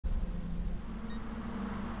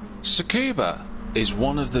Tsukuba is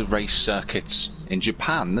one of the race circuits in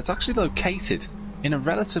Japan that's actually located in a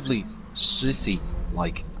relatively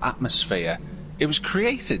city-like atmosphere. It was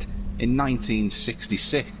created in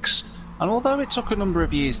 1966, and although it took a number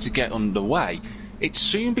of years to get underway, it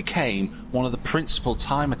soon became one of the principal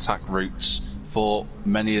time attack routes for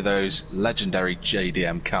many of those legendary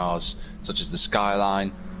JDM cars, such as the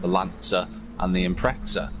Skyline, the Lancer, and the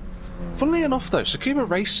Impreza. Funnily enough though, Tsukuba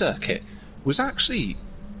Race Circuit was actually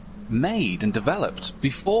made and developed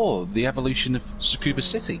before the evolution of Tsukuba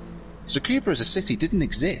City. Tsukuba as a city didn't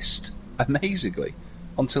exist, amazingly,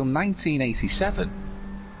 until 1987.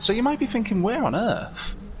 So you might be thinking, where on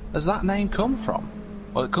earth has that name come from?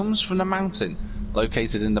 Well, it comes from the mountain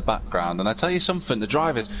located in the background, and I tell you something, the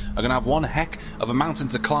drivers are going to have one heck of a mountain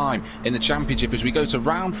to climb in the championship as we go to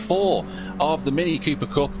round 4 of the Mini Cooper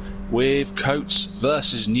Cup with Coates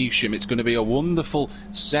versus Newsham. It's going to be a wonderful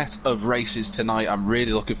set of races tonight. I'm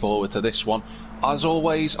really looking forward to this one. As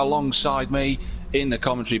always, alongside me in the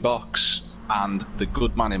commentary box, and the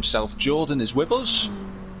good man himself, Jordan, is with us.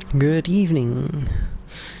 Good evening.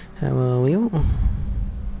 How are we all?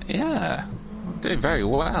 Yeah, doing very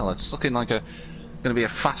well. It's looking like going to be a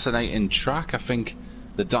fascinating track. I think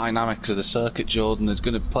the dynamics of the circuit, Jordan, is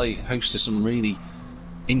going to play host to some really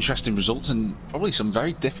interesting results and probably some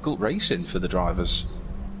very difficult racing for the drivers.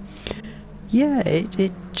 Yeah,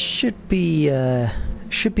 it should be a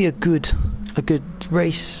good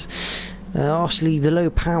race. Obviously, the low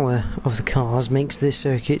power of the cars makes this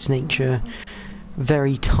circuit's nature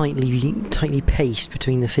very tightly paced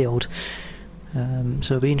between the field.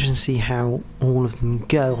 So it'll be interesting to see how all of them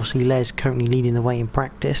go. Obviously, Les currently leading the way in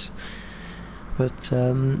practice, but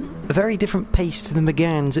a very different pace to the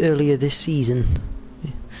McGanns earlier this season.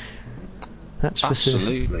 That's for certain.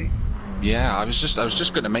 Absolutely. Yeah, I was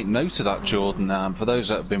just going to make note of that, Jordan. For those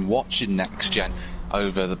that have been watching NXTGEN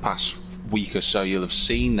over the past week or so, you'll have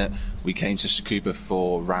seen that we came to Tsukuba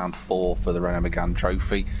for round 4 for the Renault Megane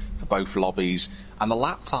Trophy for both lobbies, and the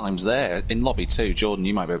lap times there in lobby 2, Jordan,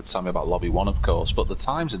 you might be able to tell me about lobby 1 of course, but the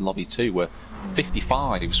times in lobby 2 were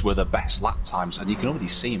 55s were the best lap times, and you can already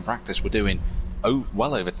see in practice we're doing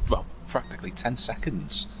practically 10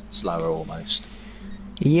 seconds slower almost.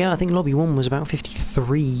 Yeah, I think lobby 1 was about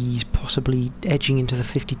 53s, possibly edging into the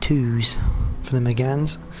 52s for the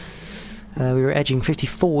Megans. We were edging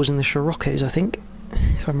 54s in the Scirocco's, I think,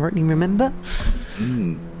 if I rightly remember.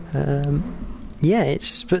 Yeah,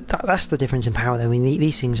 but that's the difference in power though. I mean,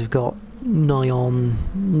 these things have got nigh on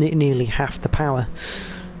nearly half the power,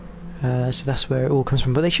 so that's where it all comes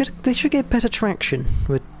from. But they should get better traction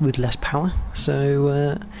with less power.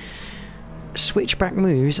 So switchback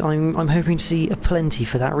moves, I'm hoping to see aplenty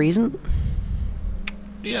for that reason.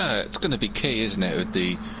 Yeah, it's going to be key, isn't it,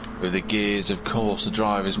 with the gears, of course, the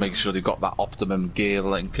drivers making sure they've got that optimum gear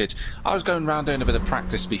linkage. I was going around doing a bit of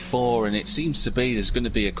practice before, and it seems to be there's going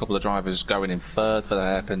to be a couple of drivers going in third for the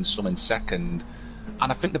hairpins, some in second,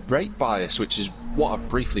 and I think the brake bias, which is what I've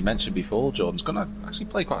briefly mentioned before, Jordan's going to actually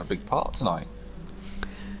play quite a big part tonight.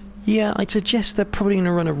 Yeah, I'd suggest they're probably going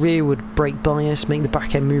to run a rearward brake bias, make the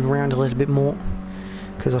back end move around a little bit more,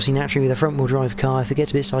 because obviously naturally with a front wheel drive car, if it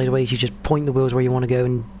gets a bit sideways, you just point the wheels where you want to go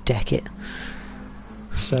and deck it.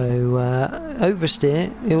 So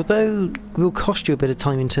oversteer, although will cost you a bit of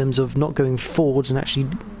time in terms of not going forwards and actually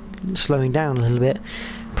slowing down a little bit,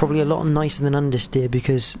 probably a lot nicer than understeer,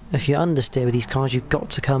 because if you understeer with these cars, you've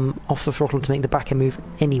got to come off the throttle to make the back end move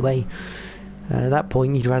anyway. At that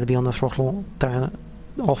point, you'd rather be on the throttle than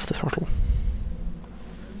off the throttle.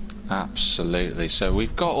 Absolutely. So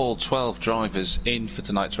we've got all 12 drivers in for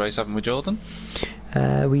tonight's race, haven't we, Jordan?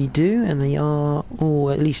 We do, and they are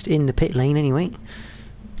all at least in the pit lane anyway.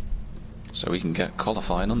 So we can get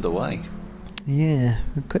qualifying underway. Yeah,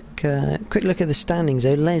 a quick look at the standings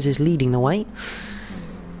though. Les is leading the way.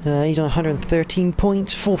 He's on 113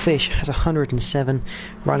 points. Fourfish has 107.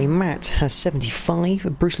 Riley Matt has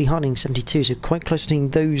 75. Bruce Lee Harding 72, so quite close between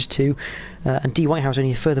those two. And D Whitehouse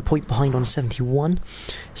only a further point behind on 71.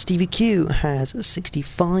 Stevie Q has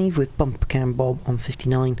 65 with Bumper Cam Bob on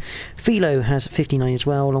 59. Philo has 59 as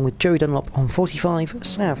well, along with Joey Dunlop on 45.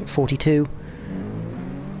 Snav 42.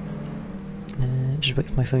 Just wait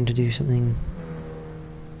for my phone to do something.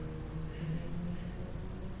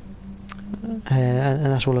 And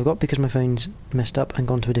that's all I've got because my phone's messed up and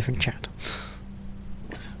gone to a different chat.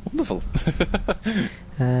 Wonderful.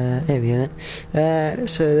 There we go then.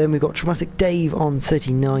 So then we've got Traumatic Dave on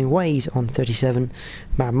 39, Waze on 37,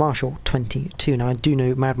 Mad Marshall 22. Now I do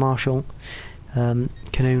know Mad Marshall can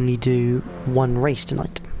only do one race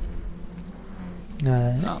tonight.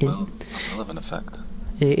 That will have an effect.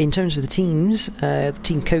 In terms of the teams,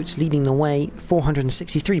 Team Coates leading the way,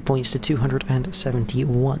 463 points to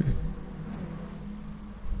 271.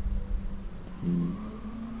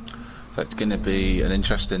 So it's going to be an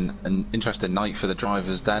interesting night for the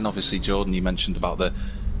drivers. Then, obviously, Jordan, you mentioned about the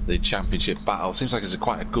championship battle. Seems like it's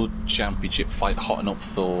quite a good championship fight, hotting up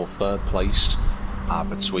for third place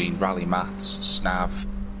between Rally Mats, Snav,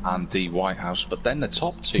 and D Whitehouse. But then the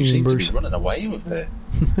top two seem to be running away with it.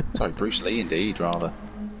 Sorry, Bruce Lee, indeed, rather.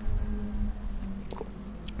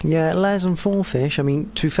 Yeah, Les and Fourfish. I mean,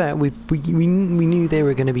 to be fair, we knew they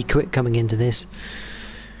were going to be quick coming into this.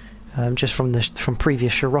 Just from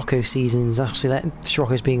previous Scirocco seasons, actually, that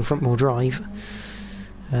Scirocco's being front-wheel drive.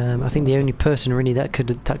 I think the only person really that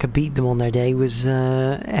could beat them on their day was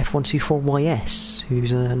F124YS,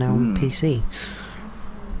 who's now on PC.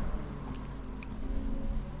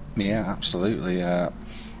 Yeah, absolutely.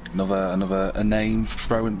 Another name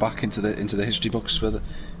thrown back into the history books for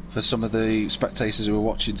some of the spectators who were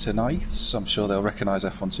watching tonight. So I'm sure they'll recognise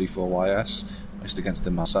F124YS. I raced against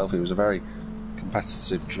him myself. He was a very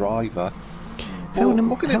competitive driver. Held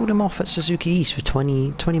him off at Suzuki East for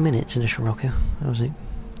 20 minutes in a Scirocco. That was a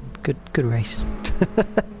good race.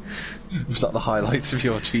 Was that the highlight of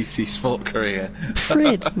your GT Sport career?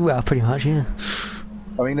 Pretty much, yeah.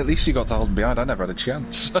 I mean, at least you got to hold him behind. I never had a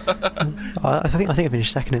chance. I think I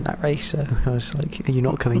finished second in that race, so I was like, "Are you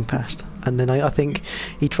not coming past?" And then I think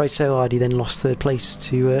he tried so hard, he then lost third place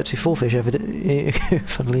to Fourfish,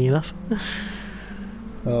 funnily enough.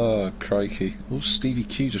 Oh, crikey. Well, Stevie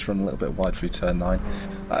Q just run a little bit wide through turn 9.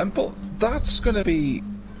 But that's going to be,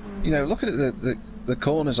 looking at the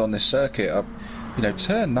corners on this circuit,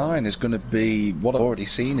 turn 9 is going to be what I've already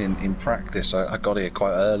seen in practice. I got here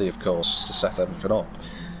quite early, of course, just to set everything up.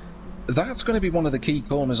 That's going to be one of the key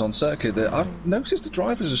corners on circuit that I've noticed the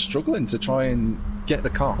drivers are struggling to try and get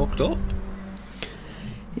the car hooked up.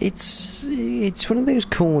 It's one of those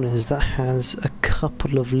corners that has a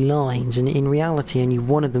couple of lines, and in reality only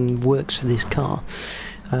one of them works for this car,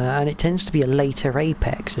 and it tends to be a later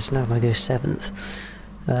apex. It's now going to go 7th.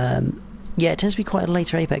 It tends to be quite a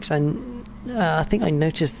later apex, and I think I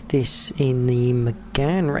noticed this in the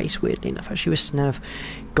McGann race, weirdly enough, actually, where Snav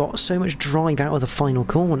got so much drive out of the final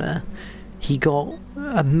corner, he got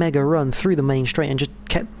a mega run through the main straight and just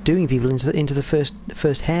kept doing people into the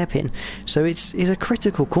first hairpin. So it's a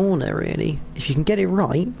critical corner, really. If you can get it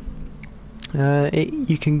right,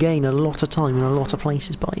 you can gain a lot of time in a lot of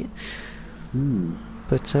places by it.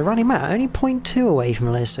 But Rally Matt, only 0.2 away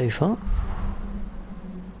from Les so far.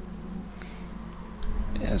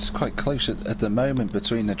 Yeah, it's quite close at the moment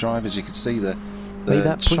between the drivers. You can see the made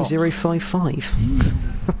that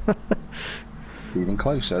 0.055. Even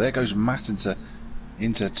closer. There goes Matt into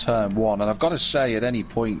turn 1, and I've got to say, at any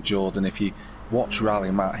point, Jordan, if you watch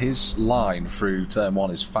Rally Matt, his line through turn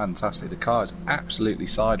 1 is fantastic. The car is absolutely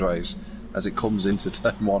sideways as it comes into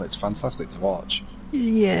turn 1. It's fantastic to watch.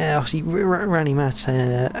 Yeah, obviously, Rally Matt,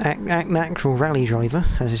 an actual rally driver,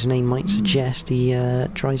 as his name might suggest. He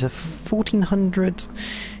drives a 1400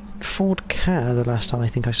 Ford Ka the last time I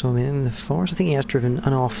think I saw him in the forest. I think he has driven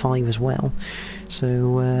an R5 as well.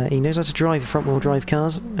 So he knows how to drive front-wheel drive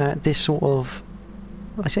cars at this sort of,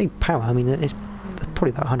 I say power, I mean it's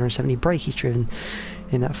probably about 170 brake he's driven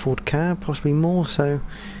in that Ford Ka, possibly more. So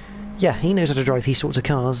yeah, he knows how to drive these sorts of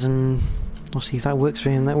cars, and we'll see if that works for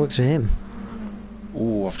him. That works for him.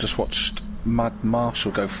 Oh, I've just watched Mad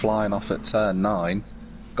Marshall go flying off at turn 9.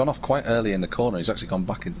 Gone off quite early in the corner. He's actually gone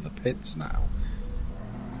back into the pits now.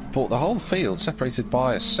 But the whole field separated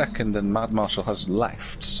by a second, and Mad Marshall has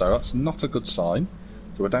left, so that's not a good sign.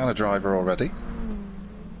 So we're down a driver already.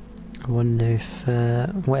 I wonder if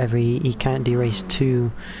whatever he can't do race 2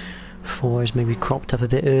 for is maybe cropped up a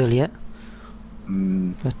bit earlier.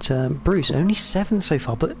 But Bruce, only 7th so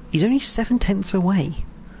far, but he's only 7/10 away.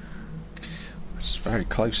 It's very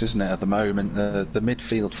close, isn't it, at the moment? The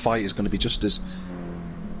midfield fight is going to be just as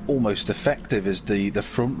almost effective as the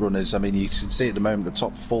front runners. I mean, you can see at the moment the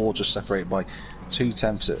top 4 just separated by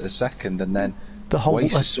 0.2 a second, and then the whole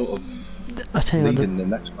Wace is sort of leading the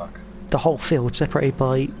next pack. The whole field separated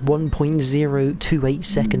by 1.028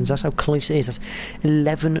 seconds. That's how close it is. That's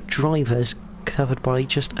 11 drivers covered by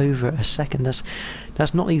just over a second.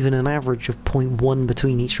 That's not even an average of 0.1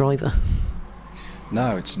 between each driver.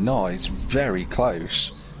 No, it's not. It's very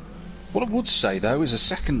close. What I would say, though, is a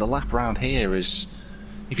second a lap round here is,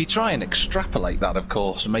 if you try and extrapolate that, of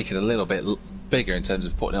course, and make it a little bit bigger in terms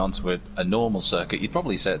of putting it onto a normal circuit, you'd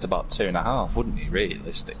probably say it's about 2.5, wouldn't you,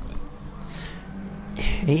 realistically?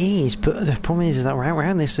 It is, but the problem is that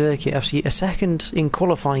around this circuit, obviously a second in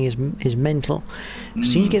qualifying is mental.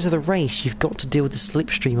 As soon as you get to the race, you've got to deal with the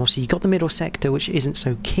slipstream. Obviously, you've got the middle sector, which isn't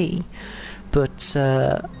so key, but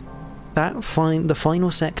the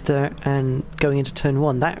final sector and going into turn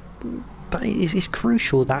 1, that is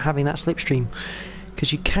crucial. That having that slipstream,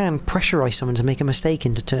 because you can pressurise someone to make a mistake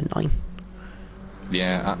into turn 9.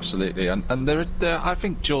 Yeah, absolutely. And there, I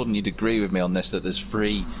think, Jordan, you'd agree with me on this, that there's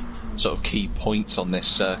 3 sort of key points on this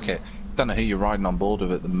circuit. Don't know who you're riding on board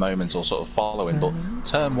with at the moment or sort of following, but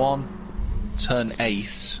turn 1, turn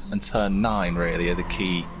 8 and turn 9 really are the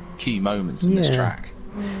key moments in this track.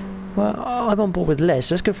 Well, I'm on board with Les,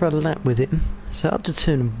 so let's go for a lap with him. So up to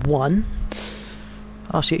turn 1.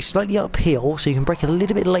 Obviously it's slightly uphill, so you can brake a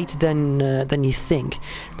little bit later than you think.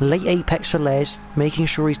 Late apex for Les, making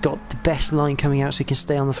sure he's got the best line coming out so he can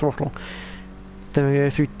stay on the throttle. Then we go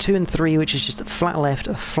through 2 and 3, which is just a flat left,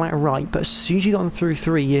 a flat right, but as soon as you've gone through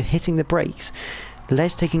 3, you're hitting the brakes.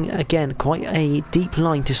 Les taking, again, quite a deep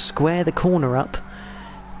line to square the corner up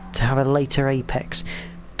to have a later apex.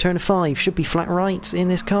 Turn 5 should be flat right in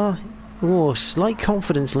this car. Oh, slight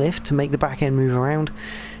confidence lift to make the back end move around,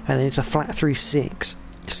 and then it's a flat through 6.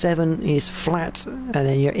 7 is flat, and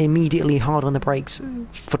then you're immediately hard on the brakes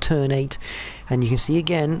for turn 8. And you can see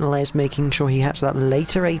again, Les making sure he has that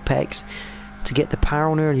later apex to get the power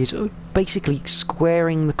on earlier, so basically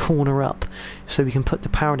squaring the corner up so we can put the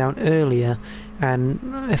power down earlier and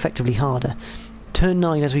effectively harder. Turn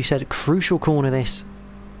 9, as we said, a crucial corner this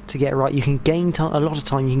to get right. You can gain a lot of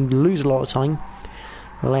time, you can lose a lot of time.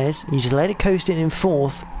 Les, you just let it coast in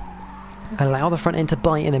 4th, allow the front end to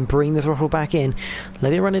bite and then bring the throttle back in.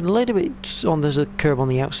 Let it run a little bit on the curb on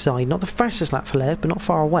the outside. Not the fastest lap for Les, but not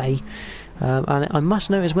far away. And I must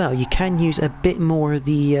note as well, you can use a bit more of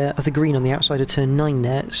the green on the outside of turn 9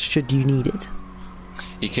 there, should you need it.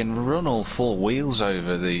 You can run all 4 wheels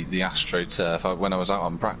over the AstroTurf when I was out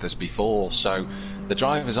on practice before, so the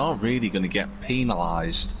drivers are really going to get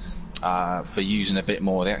penalised for using a bit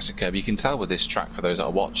more of the exit curb. You can tell with this track, for those that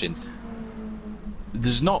are watching,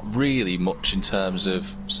 there's not really much in terms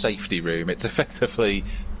of safety room. It's effectively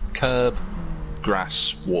curb,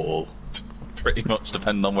 grass, wall, pretty much,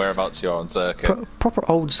 depending on whereabouts you are on circuit. Proper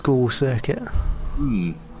old school circuit.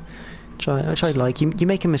 Which I like. You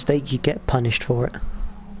make a mistake, you get punished for it.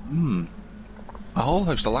 A whole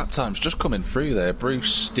host of lap times just coming through there.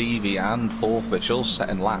 Bruce, Stevie and Forfish all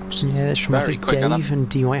setting laps. Yeah, there's very quick. Dave and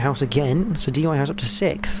D. Whitehouse again. So D. Whitehouse up to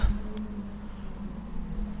 6th.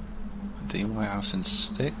 D. Whitehouse in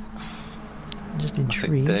 6th. Just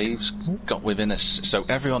intrigued. I think Dave's got within so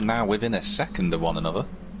everyone now within a second of one another.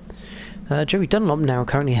 Joey Dunlop now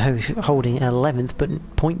currently holding 11th, but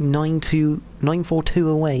 0.942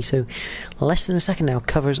 away, so less than a second now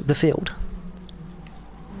covers the field.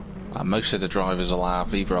 Most of the drivers will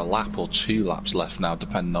have either a lap or 2 laps left now,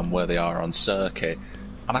 depending on where they are on circuit.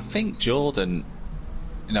 And I think, Jordan,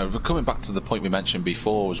 you know, we're coming back to the point we mentioned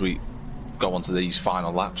before as we go on to these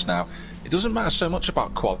final laps now. It doesn't matter so much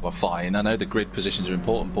about qualifying. I know the grid positions are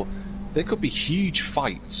important, but there could be huge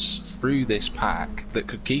fights through this pack that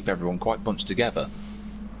could keep everyone quite bunched together.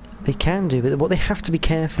 They can do, but what they have to be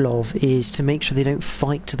careful of is to make sure they don't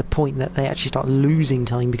fight to the point that they actually start losing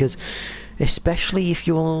time, because especially if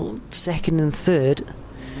you're 2nd and 3rd,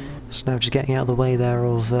 so now just getting out of the way there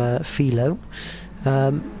of Philo,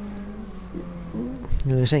 you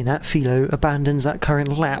know, saying that Philo abandons that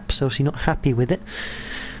current lap, so obviously not happy with it.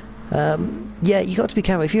 Yeah, you got to be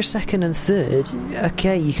careful. If you're 2nd and 3rd,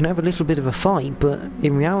 okay, you can have a little bit of a fight, but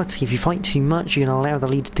in reality, if you fight too much, you're going to allow the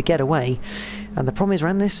leader to get away. And the problem is,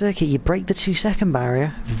 around this circuit, you break the 2-second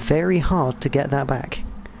barrier, very hard to get that back.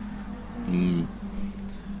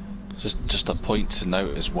 Just a point to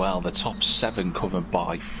note as well, the top 7 covered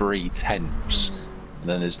by 3/10. And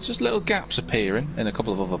then there's just little gaps appearing in a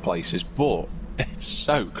couple of other places, but it's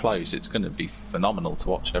so close, it's going to be phenomenal to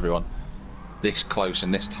watch everyone this close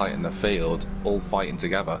and this tight in the field, all fighting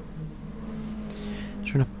together.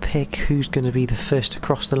 Just trying to pick who's going to be the first to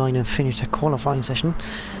cross the line and finish the qualifying session.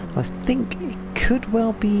 I think it could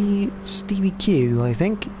well be Stevie Q, I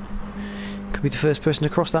think. Could be the first person to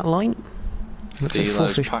cross that line. Looks like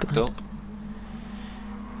Forfish packed up.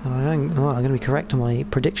 I'm going to be correct on my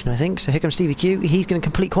prediction, I think. So here comes Stevie Q. He's going to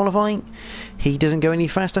complete qualifying. He doesn't go any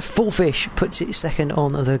faster. Forfish puts it 2nd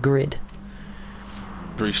on the grid.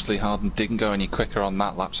 Bruce Lee Harden didn't go any quicker on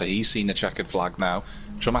that lap, so he's seen the checkered flag now.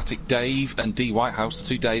 Dramatic Dave and D. Whitehouse, the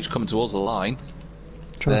 2 Daves coming towards the line.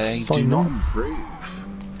 They do not improve.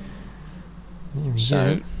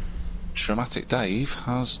 So, Dramatic Dave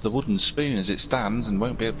has the wooden spoon as it stands and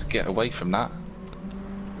won't be able to get away from that.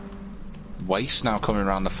 Waste now coming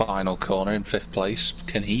around the final corner in 5th place.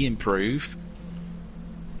 Can he improve?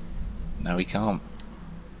 No, he can't.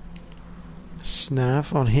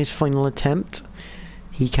 Snav on his final attempt.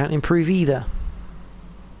 He can't improve either.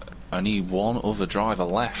 Only one other driver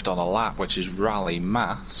left on a lap, which is Rally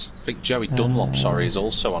Matt. I think Joey Dunlop, is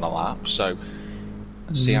also on a lap. So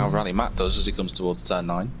let's see how Rally Matt does as he comes towards turn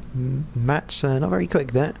 9. Matt's not very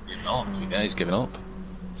quick there. Yeah, he's giving up.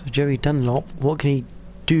 So Joey Dunlop, what can he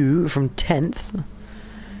do from 10th?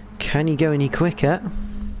 Can he go any quicker?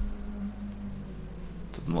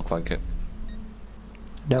 Doesn't look like it.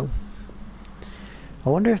 No. I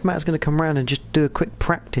wonder if Matt's going to come around and just do a quick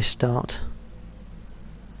practice start.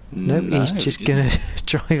 Nope, No, he's just going to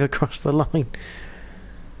drive across the line.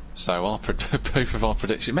 So both of our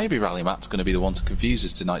predictions. Maybe Rally Matt's going to be the one to confuse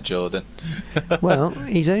us tonight, Jordan. Well,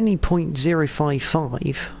 he's only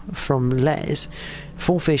 0.055 from Les.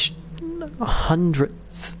 Fourfish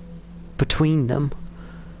 100th between them.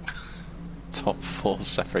 Top 4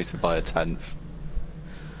 separated by a 10th.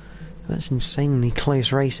 That's insanely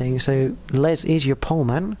close racing. So Les is your pole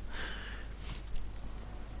man.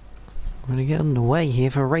 We're going to get underway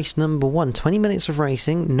here for race number 1. 20 minutes of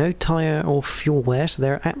racing, no tyre or fuel wear, so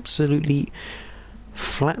they're absolutely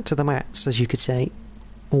flat to the mats, as you could say,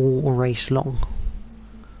 all race long.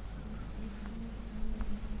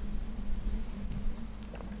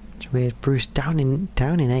 So we're Bruce down in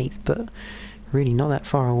 8th, but really not that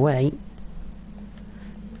far away.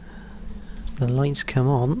 As the lights come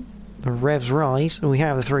on, the revs rise, and we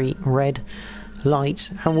have the 3 red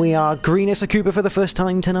lights, and we are green as Tsukuba for the first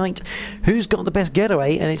time tonight. Who's got the best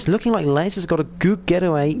getaway? And it's looking like Les has got a good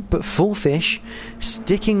getaway, but Fullfish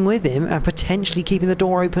sticking with him and potentially keeping the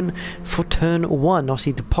door open for turn 1.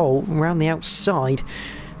 Obviously the pole around the outside.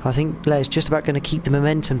 I think Les just about going to keep the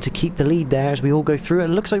momentum to keep the lead there as we all go through. It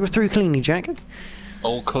looks like we're through cleanly, Jack.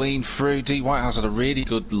 All clean through. D Whitehouse had a really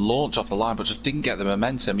good launch off the line, but just didn't get the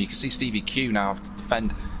momentum. You can see Stevie Q now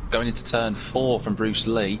defend going into turn 4 from Bruce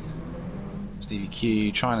Lee. Stevie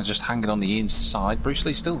Q trying to just hang it on the inside. Bruce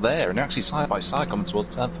Lee's still there, and they're actually side by side coming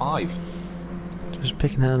towards turn 5. Just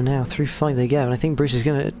picking that up now. Through 5 they go, and I think Bruce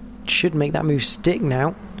is should make that move stick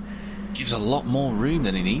now. Gives a lot more room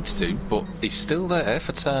than he needs to, but he's still there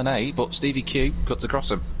for turn 8. But Stevie Q cuts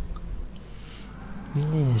across him.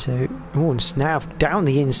 Yeah, so and Snav down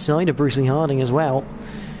the inside of Bruce Lee Harding as well.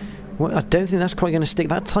 Well, I don't think that's quite going to stick.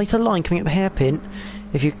 That tighter line coming at the hairpin,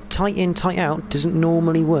 if you tight in, tight out, doesn't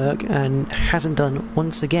normally work, and hasn't done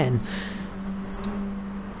once again.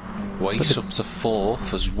 Waste up to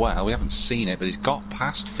 4th as well. We haven't seen it, but he's got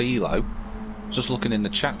past Philo. Just looking in the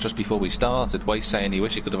chat just before we started, Waste saying he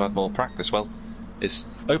wished he could have had more practice. Well,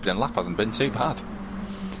 his opening lap hasn't been too bad.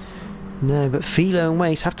 No, but Philo and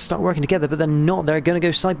Waste have to start working together, but they're not. They're going to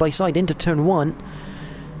go side by side into turn 1.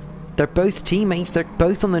 They're both teammates. They're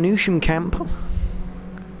both on the Newsham camp.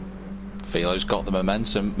 Philo's got the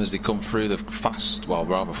momentum as they come through the fast, well,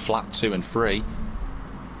 rather flat 2 and 3.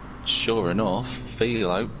 Sure enough,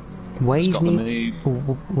 Philo Waze got the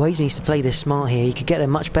move. needs to play this smart here. He could get a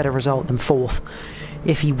much better result than 4th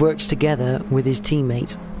if he works together with his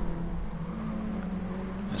teammates.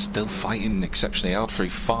 They're still fighting exceptionally hard through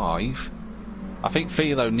 5. I think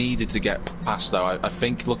Philo needed to get past, though. I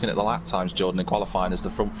think looking at the lap times, Jordan, in qualifying, as the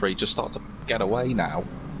front 3 just start to get away now,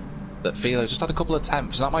 that Philo just had a couple of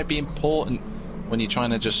attempts. That might be important when you're trying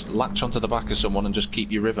to just latch onto the back of someone and just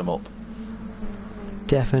keep your rhythm up.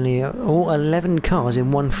 Definitely. All 11 cars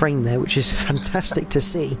in one frame there, which is fantastic to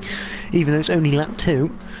see, even though it's only lap 2.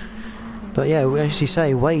 But yeah, as you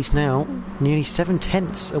say, Wade's now nearly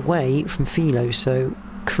 7/10 away from Philo, so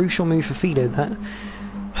crucial move for Philo that.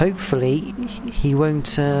 Hopefully he won't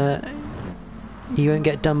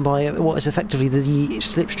get done by what is effectively the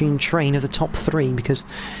slipstream train of the top 3, because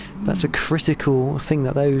that's a critical thing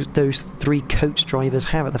that those 3 coach drivers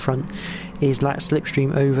have at the front, is that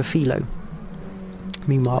slipstream over Philo.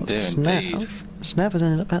 Meanwhile, Snav has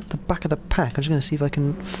ended up at the back of the pack. I'm just going to see if I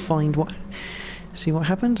can see what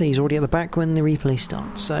happens. He's already at the back when the replay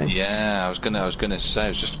starts. So yeah, I was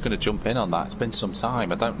just gonna jump in on that. It's been some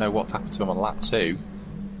time. I don't know what's happened to him on lap 2.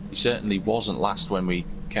 He certainly wasn't last when we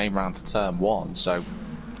came round to turn 1, so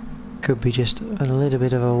could be just a little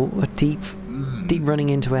bit of a deep running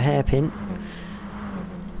into a hairpin.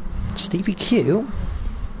 Stevie Q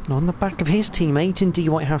on the back of his teammate in D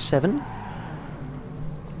Whitehouse 7,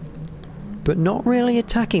 but not really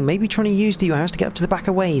attacking. Maybe trying to use D Whitehouse to get up to the back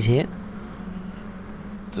of Waze here.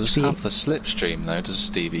 Does have the slipstream though, does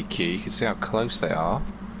Stevie Q? You can see how close they are.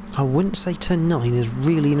 I wouldn't say turn 9 is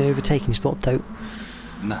really an overtaking spot though.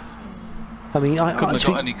 No. I mean, I couldn't have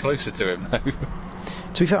got any closer to him though.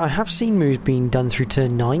 To be fair, I have seen moves being done through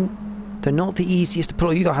turn 9, They're not the easiest to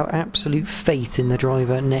pull. You've got to have absolute faith in the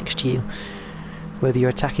driver next to you, whether you're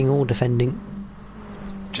attacking or defending.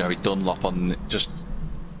 Jerry Dunlop on just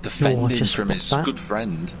defending from his good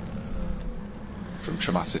friend from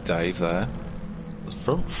Traumatic Dave there. The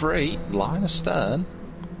front three, line astern.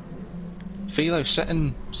 Philo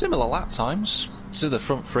setting similar lap times to the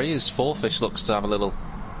front three as Fourfish looks to have a little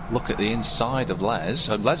look at the inside of Les.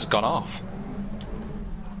 Les has gone off.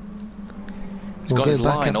 He's got his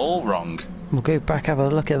line all wrong. We'll go back, have a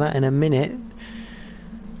look at that in a minute.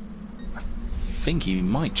 I think he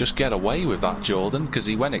might just get away with that, Jordan, because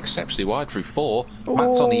he went exceptionally wide through 4.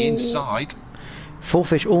 Matt's on the inside.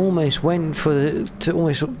 Fourfish almost went to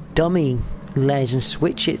almost dummy Les and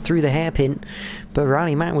switch it through the hairpin, but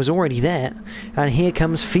Rally Matt was already there. And here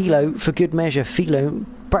comes Philo for good measure. Philo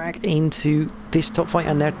back into this top fight,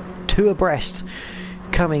 and they're 2 abreast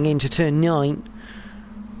coming into turn 9.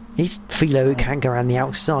 He's Philo who can't go around the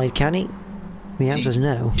outside, can he? The answer's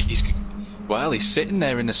no. Well, he's sitting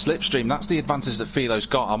there in the slipstream. That's the advantage that Philo's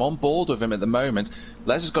got. I'm on board with him at the moment.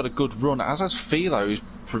 Les has got a good run, as has Philo, who's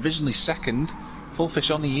provisionally second.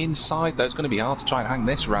 Fourfish on the inside, though. It's going to be hard to try and hang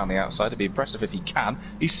this around the outside. It'd be impressive if he can.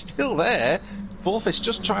 He's still there. Fourfish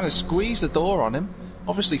just trying to squeeze the door on him.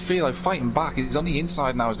 Obviously, Philo fighting back. He's on the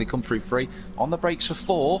inside now as they come through 3. On the brakes for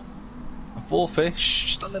 4. And Fourfish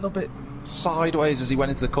just a little bit sideways as he went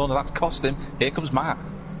into the corner. That's cost him. Here comes Matt.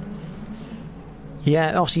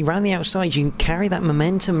 Yeah, obviously around the outside you can carry that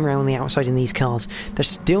momentum around the outside in these cars. They're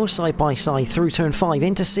still side by side through turn 5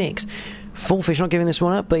 into 6. Fourfish not giving this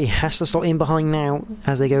one up, but he has to slot in behind now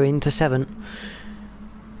as they go into 7.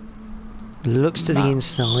 Looks to the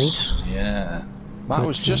inside. Yeah, Matt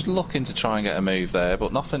was just looking to try and get a move there,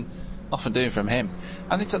 but nothing doing from him.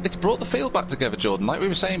 And it's brought the field back together, Jordan, like we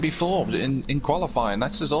were saying before in qualifying.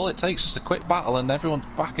 That's all it takes, just a quick battle and everyone's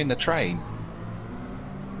back in the train.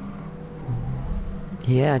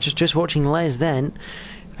 Yeah, just watching Les then.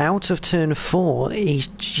 Out of turn 4, he's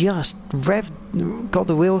just got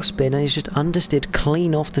the wheel spin and he's just understeered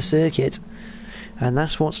clean off the circuit. And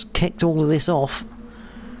that's what's kicked all of this off.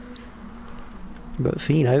 But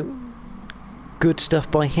Philo, good stuff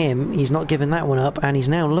by him. He's not giving that one up, and he's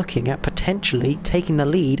now looking at potentially taking the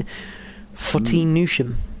lead for Team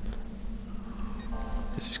Newsham.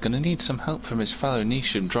 He's going to need some help from his fellow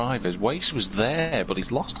Newsham drivers. Wace was there, but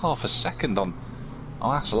he's lost half a second on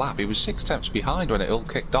last lap. He was 6 tenths behind when it all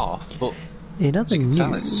kicked off, but in other news, I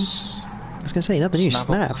was going to say, in other news,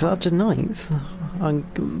 Snav up to 9th.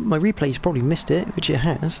 My replay's probably missed it, which it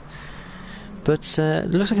has. But it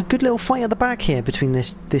looks like a good little fight at the back here between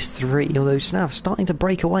this 3, although Snav's starting to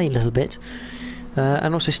break away a little bit.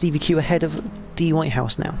 And also Stevie Q ahead of D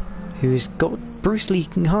Whitehouse now, who's got Bruce Lee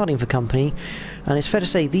Harding for company, and it's fair to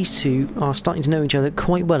say these two are starting to know each other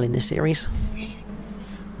quite well in this series.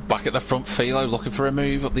 Back at the front, Philo looking for a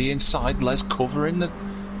move up the inside. Les covering the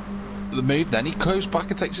move. Then he goes back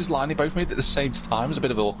and takes his line. They both moved at the same time. It was a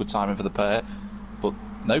bit of awkward timing for the pair, but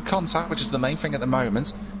no contact, which is the main thing at the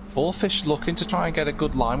moment. Fourfish looking to try and get a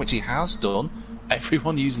good line, which he has done.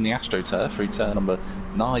 Everyone using the AstroTurf through turn number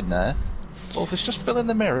 9 there. Fourfish just filling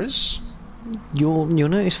the mirrors. You'll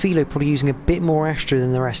notice Philo probably using a bit more Astro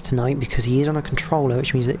than the rest tonight, because he is on a controller,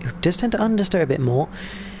 which means that it does tend to understeer a bit more.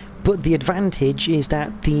 But the advantage is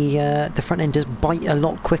that the front end does bite a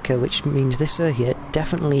lot quicker, which means this circuit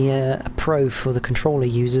definitely a pro for the controller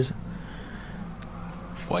users.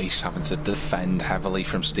 Wace having to defend heavily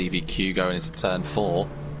from Stevie Q going into turn 4.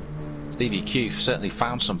 Stevie Q certainly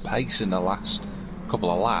found some pace in the last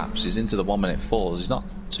couple of laps. He's into the 1 minute 4s. He's not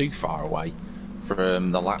too far away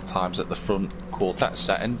from the lap times at the front quartet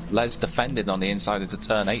setting. Les defended on the inside into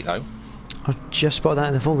turn 8 though. I've just spotted that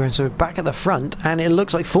in the foreground, so back at the front, and it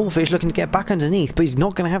looks like Fourfish looking to get back underneath, but he's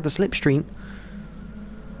not going to have the slipstream.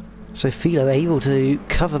 So Philo able to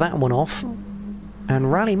cover that one off,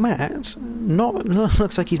 and Rally Matt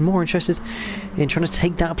looks like he's more interested in trying to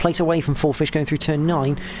take that place away from Fourfish going through turn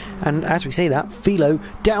 9. And as we say that, Philo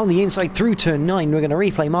down the inside through turn 9. We're going to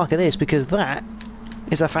replay mark of this, because that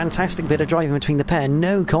is a fantastic bit of driving between the pair.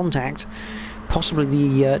 No contact. Possibly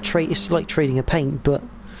the slight trading of paint, but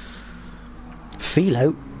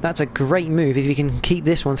Philo, that's a great move if you can keep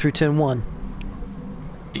this one through turn 1.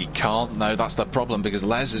 He can't, no, that's the problem, because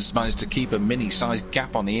Les has managed to keep a mini-sized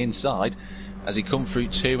gap on the inside as he come through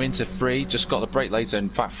 2 into 3, just got the brake later. In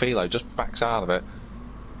fact, Philo just backs out of it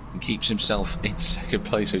and keeps himself in second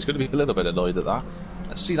place, so he's going to be a little bit annoyed at that.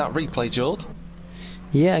 Let's see that replay, Jord.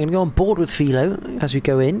 Yeah, I'm going to go on board with Philo as we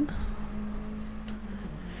go in.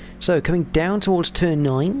 So, coming down towards turn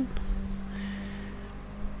 9,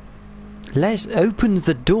 Les opens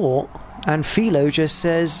the door and Philo just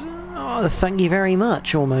says, "Oh, thank you very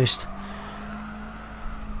much," almost.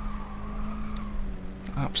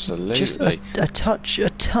 Absolutely. Just a touch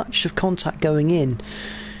of contact going in,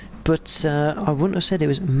 but I wouldn't have said it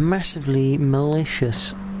was massively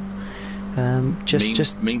malicious.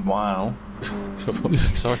 Meanwhile,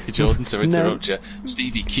 sorry, Jordan, to interrupt you.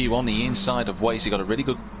 Stevie Q on the inside of Waste. He got a really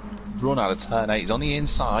good run out of turn 8. He's on the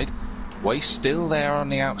inside. Waste still there on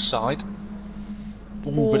the outside.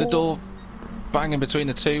 Ooh, bit of door banging between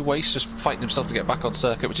the two. Waste just fighting himself to get back on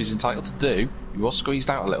circuit, which he's entitled to do. He was squeezed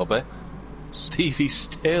out a little bit. Stevie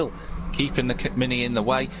still keeping the Mini in the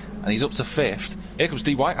way, and he's up to 5th. Here comes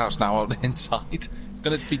D Whitehouse now on the inside.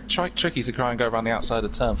 Going to be tricky to try and go around the outside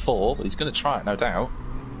of turn 4, but he's going to try it, no doubt.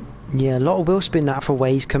 Yeah, a lot of wheel spin that for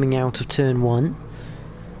Waze coming out of turn 1.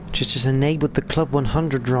 Just enabled the Club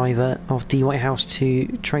 100 driver of D Whitehouse to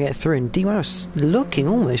try and get through, and D Whitehouse looking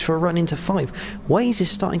almost for a run into 5. Waze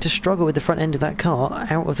is starting to struggle with the front end of that car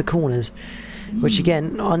out of the corners, which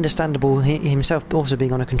again, understandable, himself also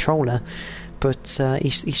being on a controller, but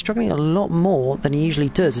he's struggling a lot more than he usually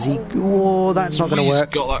does. As he, that's not going to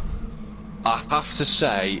work. Got that. I have to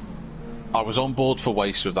say, I was on board for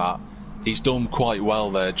Waste with that. He's done quite well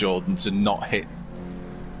there, Jordan, to not hit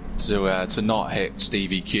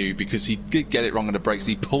Stevie Q, because he did get it wrong on the brakes.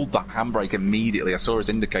 He pulled that handbrake immediately. I saw his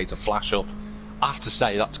indicator flash up. I have to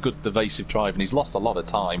say, that's good evasive driving. He's lost a lot of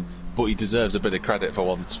time, but he deserves a bit of credit for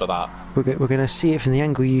once for that. We're going to see it from the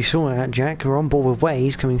angle you saw at, Jack. We're on board with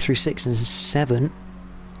Waze coming through 6 and 7.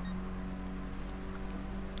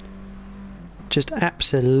 Just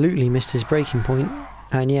absolutely missed his braking point,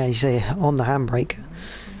 and yeah, you say on the handbrake.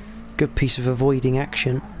 Good piece of avoiding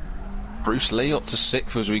action. Bruce Lee up to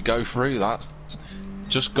 6th as we go through that.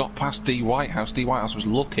 Just got past D Whitehouse. D Whitehouse was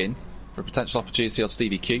looking for a potential opportunity on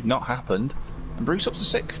Stevie Q. Not happened. And Bruce up to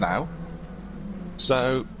 6th now.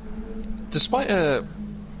 So, despite a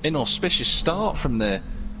inauspicious start from the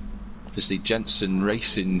obviously Jensen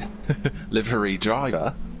Racing livery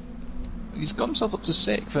driver, he's got himself up to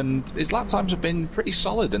 6th, and his lap times have been pretty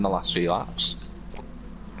solid in the last few laps.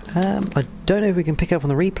 I don't know if we can pick it up on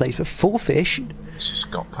the replays, but Fourfish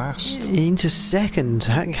just got past into 2nd.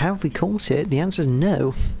 How have we caught it? The answer is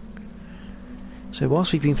no. So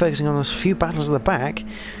whilst we've been focusing on a few battles at the back,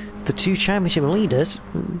 the two championship leaders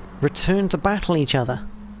return to battle each other.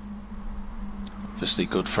 Obviously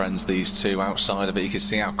good friends, these two. Outside of it, you can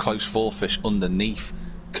see how close Fourfish underneath,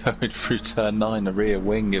 going through turn 9. The rear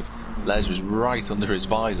wing of Les was right under his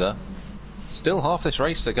visor. Still half this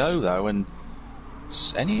race to go though, and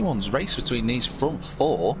it's anyone's race between these front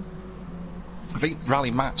 4. I think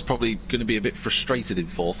Rally Matt's probably going to be a bit frustrated in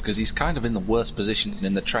 4th, because he's kind of in the worst position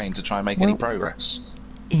in the train to try and make any progress.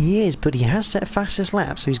 He is, but he has set fastest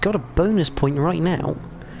lap, so he's got a bonus point right now.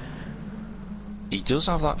 He does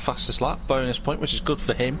have that fastest lap bonus point, which is good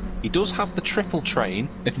for him. He does have the triple train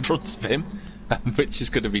in front of him, which is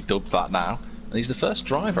going to be dubbed that now. And he's the first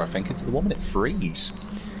driver, I think, into the 1 minute freeze.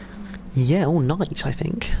 Yeah, all night, I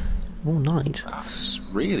think. All night. That's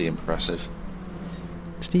really impressive.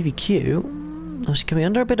 Stevie Q obviously coming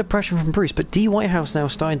under a bit of pressure from Bruce, but D Whitehouse now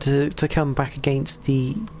starting to come back against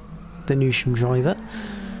the Newsham driver.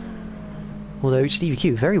 Although Stevie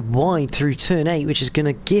Q very wide through turn 8, which is going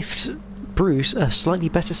to gift Bruce a slightly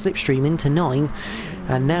better slipstream into 9,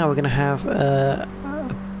 and now we're going to have a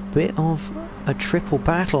bit of a triple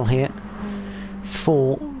battle here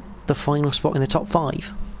for the final spot in the top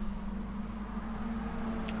 5.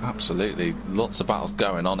 Absolutely, lots of battles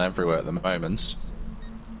going on everywhere at the moment.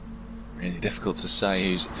 Really difficult to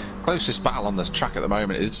say who's closest battle on this track at the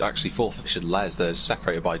moment is actually Fourfish and Les. They're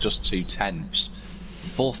separated by just 2/10.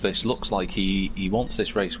 Fourfish looks like he wants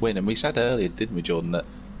this race win, and we said earlier, didn't we, Jordan, that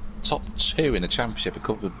top 2 in the championship are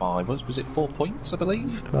covered by was it 4 points, I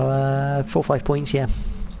believe? 4 or 5 points, yeah.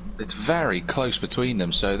 It's very close between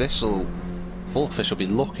them, so Fourfish will be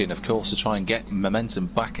looking, of course, to try and get momentum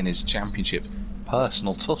back in his championship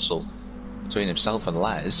personal tussle between himself and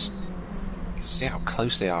Les. You can see how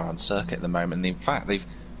close they are on circuit at the moment. And in fact, I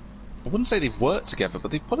wouldn't say they've worked together,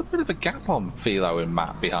 but they've put a bit of a gap on Philo and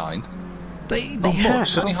Matt behind. They have.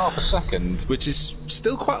 Much, only half a second, which is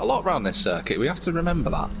still quite a lot around this circuit. We have to remember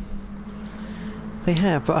that. They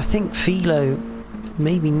have, but I think Philo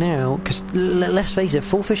maybe now, because let's face it,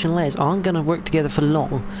 Fourfish and Les aren't going to work together for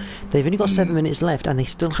long. They've only got 7 minutes left, and they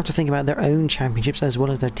still have to think about their own championships as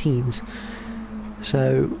well as their teams.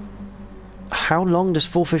 So how long does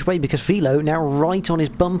Fourfish wait? Because Philo now right on his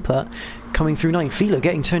bumper coming through 9. Philo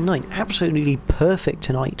getting turn 9 absolutely perfect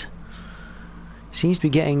tonight. Seems to be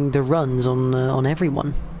getting the runs on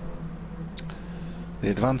everyone. The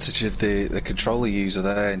advantage of the controller user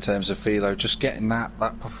there in terms of Philo, just getting that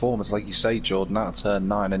performance, like you say, Jordan, out of turn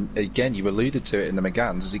 9, and again you alluded to it in the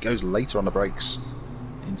McGanns as he goes later on the brakes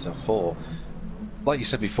into 4. like you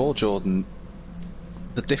said before, Jordan,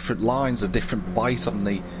 the different lines, the different bite on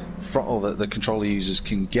the throttle that the controller users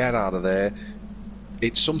can get out of there,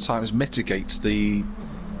 it sometimes mitigates the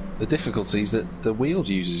difficulties that the wheeled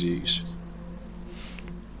users use.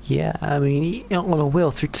 Yeah, I mean, on a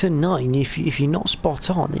wheel through turn 9, if you're not spot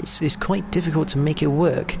on, it's quite difficult to make it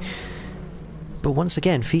work. But once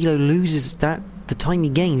again, Philo loses the time he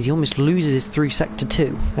gains. He almost loses his through sector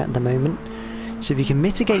 2 at the moment. So if you can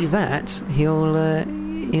mitigate that, he'll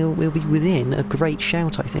be within a great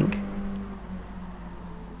shout, I think.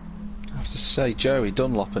 I have to say, Joey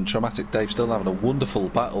Dunlop and Traumatic Dave still having a wonderful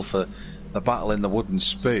battle for the battle in the wooden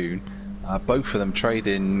spoon. Both of them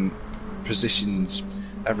trading positions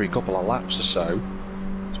every couple of laps or so.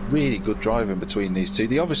 It's really good driving between these two.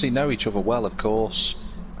 They obviously know each other well, of course,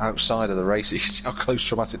 outside of the race. You can see how close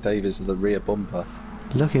Traumatic Dave is to the rear bumper.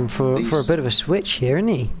 Looking for a bit of a switch here, isn't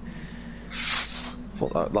he? I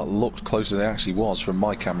thought that looked closer than it actually was from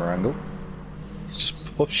my camera angle. He's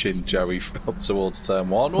just pushing Joey up towards turn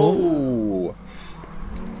 1. Oh!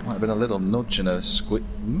 Might have been a little nudge and a squid.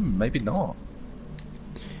 Maybe not.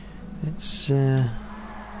 It's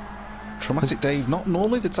Traumatic Dave, not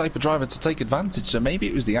normally the type of driver to take advantage, so maybe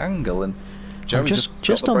it was the angle, and Joey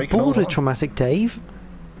just on board with Traumatic Dave.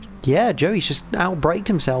 Yeah, Joey's just outbraked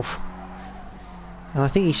himself, and I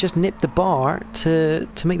think he's just nipped the bar to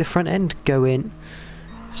make the front end go in.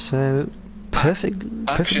 So perfect.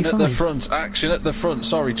 Action at the front. Action at the front.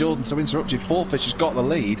 Sorry, Jordan, to interrupt you. Fourfish has got the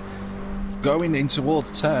lead, going in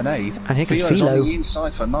towards turn 8. And here comes Philo's Philo on the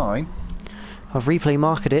inside for 9. I've replay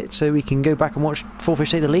marked it so we can go back and watch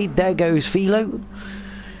Fourfish take the lead. There goes Philo.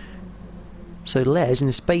 So Les, in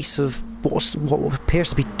the space of what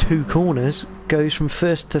appears to be 2 corners, goes from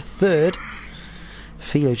first to third.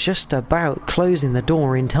 Philo just about closing the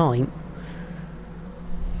door in time.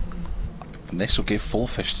 And this will give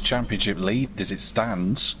Fourfish the championship lead as it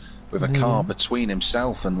stands, with a car between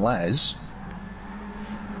himself and Les.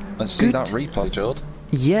 Let's see that replay, Jordan.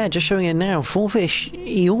 Yeah, just showing it now. Fourfish,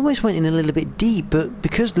 he almost went in a little bit deep, but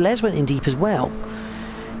because Les went in deep as well,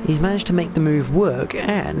 he's managed to make the move work,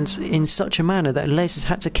 and in such a manner that Les has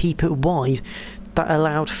had to keep it wide. That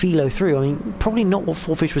allowed Philo through. I mean, probably not what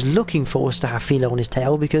Fourfish was looking for, was to have Philo on his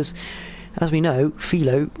tail, because, as we know,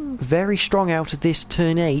 Philo, very strong out of this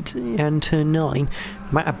turn 8 and turn 9.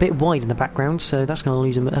 A bit wide in the background, so that's going to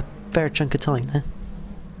lose him a fair chunk of time there.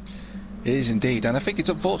 It is indeed, and I think it's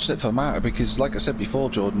unfortunate for Matt because, like I said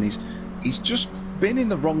before, Jordan, he's just been in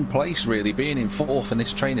the wrong place, really, being in 4th, and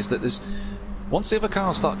this train is that there's... Once the other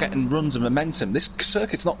cars start getting runs and momentum, this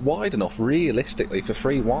circuit's not wide enough, realistically, for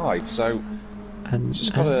 3 wide, so... And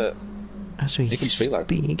just got to... As we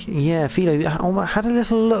speak, yeah, Philo had a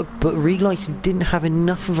little look, but realised he didn't have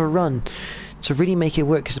enough of a run to really make it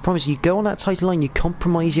work. Because I promise you, go on that tight line, you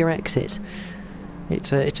compromise your exit.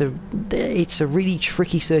 It's a really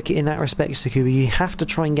tricky circuit in that respect, Tsukuba. You have to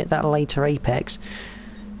try and get that later apex,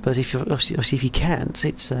 but if you can't,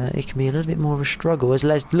 it can be a little bit more of a struggle. As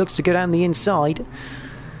Les looks to go down the inside,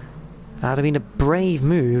 that'd have been a brave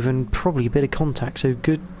move and probably a bit of contact. So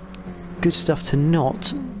good stuff to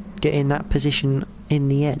not get in that position in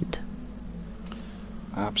the end.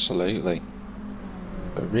 Absolutely.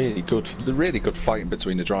 Really good fighting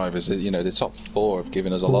between the drivers. You know, the top 4 have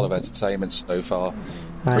given us a lot of entertainment so far.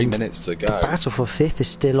 3 minutes to go. The battle for 5th is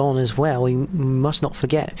still on as well. We must not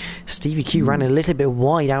forget Stevie Q ran a little bit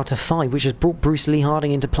wide out of 5, which has brought Bruce Lee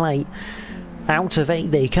Harding into play. Out of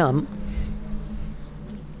 8 they come.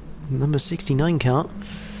 Number 69 car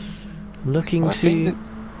looking to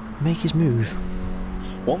make his move.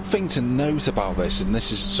 One thing to note about this, and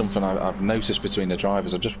this is something I've noticed between the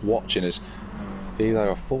drivers, I'm just watching, is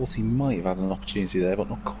Philo, I thought he might have had an opportunity there, but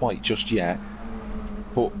not quite just yet.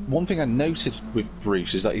 But one thing I noted with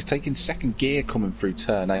Bruce is that he's taking 2nd gear coming through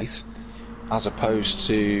turn 8, as opposed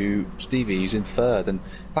to Stevie, who's in 3rd, and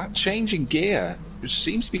that change in gear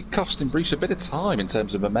seems to be costing Bruce a bit of time in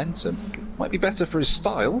terms of momentum. Might be better for his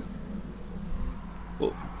style,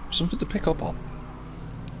 but something to pick up on.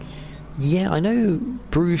 Yeah, I know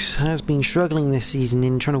Bruce has been struggling this season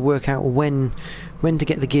in trying to work out when to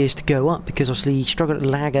get the gears to go up, because obviously he struggled at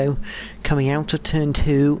Lago coming out of turn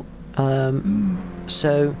 2.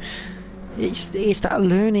 So it's that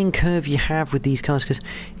learning curve you have with these cars, because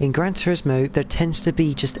in Gran Turismo there tends to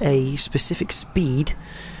be just a specific speed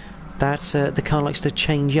that the car likes to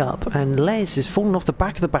change up, and Les is falling off the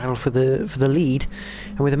back of the barrel for the lead,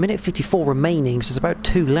 and with 1:54 remaining, so it's about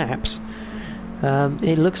 2 laps.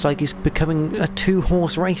 It looks like it's becoming a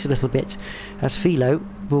 2-horse race a little bit, as Philo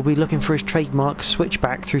will be looking for his trademark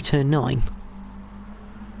switchback through turn 9.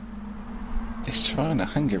 He's trying to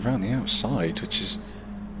hang it around the outside, which is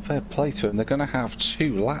fair play to him. They're going to have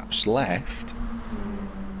 2 laps left.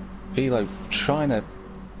 Philo trying to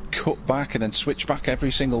cut back and then switch back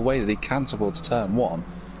every single way that he can towards turn 1.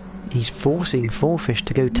 He's forcing Fourfish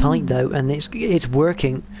to go tight though, and it's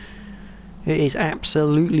working. It is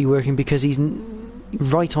absolutely working because he's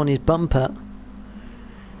right on his bumper.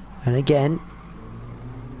 And again,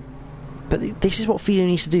 but this is what Philo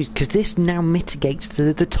needs to do, because this now mitigates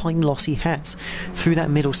the time loss he has through that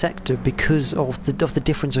middle sector because of the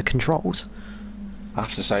difference of controls. I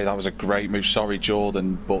have to say that was a great move. Sorry,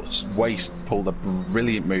 Jordan, but Waste pulled a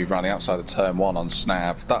brilliant move around the outside of turn 1 on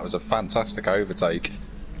Snav. That was a fantastic overtake.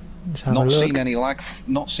 Not seen any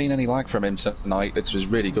lag from him tonight. It was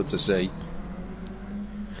really good to see.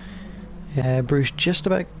 Yeah, Bruce just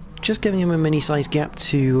giving him a mini-sized gap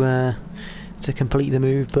to complete the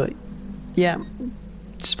move, but yeah,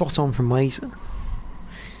 spot on from Waste.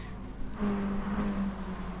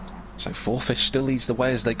 So Fourfish still leads the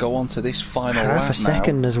way as they go on to this final lap now. Half a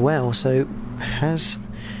second as well, so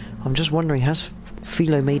I'm just wondering, has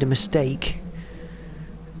Philo made a mistake?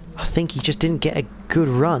 I think he just didn't get a good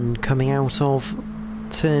run coming out of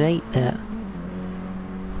turn 8 there.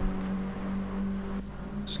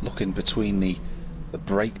 Just looking between the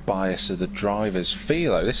brake bias of the drivers.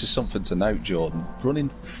 Philo, this is something to note, Jordan, running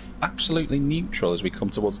absolutely neutral as we come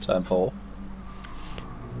towards turn 4.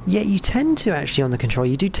 Yeah, you tend to actually on the control,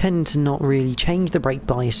 you do tend to not really change the brake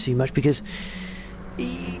bias too much, because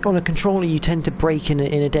on a controller you tend to brake in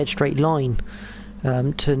a dead straight line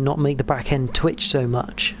to not make the back end twitch so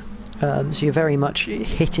much. So you're very much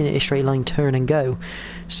hitting it a straight line, turn and go.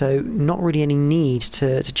 So not really any need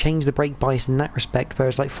to change the brake bias in that respect,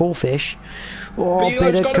 whereas like Fourfish,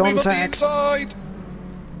 bit of contact.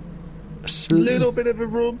 Little bit of a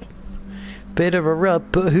rub. Bit of a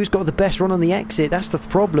rub, but who's got the best run on the exit? That's the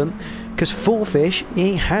problem, because Fourfish,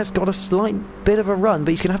 he has got a slight bit of a run,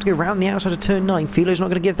 but he's going to have to go round the outside of turn 9. Philo's not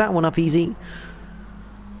going to give that one up easy.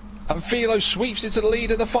 And Philo sweeps it to the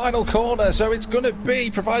lead in the final corner, so it's going to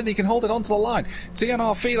be, provided he can hold it onto the line.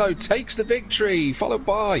 TNR Philo takes the victory, followed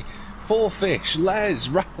by Fourfish, Les,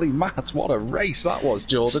 Rally Matt. What a race that was,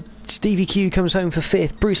 Jordan. Stevie Q comes home for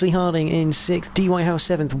 5th, Bruce Lee Harding in 6th, DY House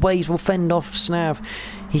 7th, Waze will fend off Snav.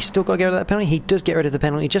 He's still got to get rid of that penalty. He does get rid of the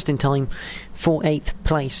penalty just in time for 8th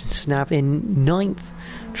place. Snav in 9th.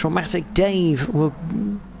 Traumatic Dave will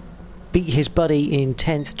beat his buddy in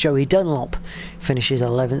 10th. Joey Dunlop finishes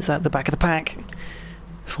 11th at the back of the pack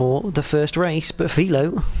for the first race, but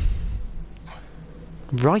Philo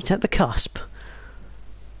right at the cusp.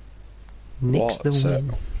 Nicks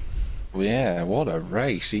the win. Yeah, what a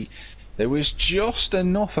race. There was just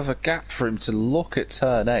enough of a gap for him to look at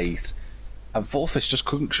turn 8, and Fourfish just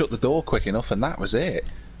couldn't shut the door quick enough, and that was it.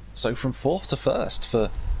 So from 4th to 1st for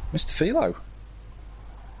Mr. Philo.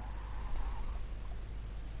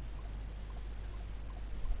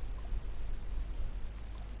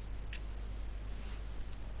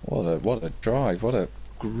 What a drive, what a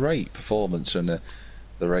great performance from the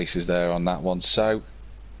races there on that one. So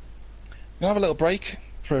we'll have a little break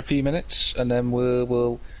for a few minutes, and then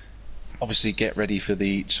we'll obviously get ready for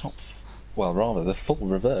the the full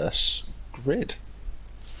reverse grid.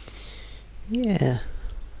 Yeah.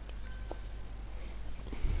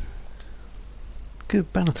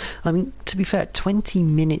 Good battle. I mean, to be fair, 20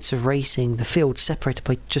 minutes of racing, the field separated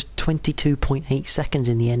by just 22.8 seconds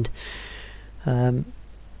in the end.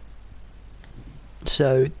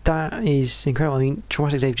 So that is incredible. I mean,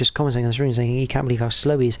 Traumatic Dave just commenting on the screen saying he can't believe how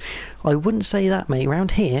slow he is. I wouldn't say that, mate.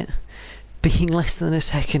 Around here, being less than a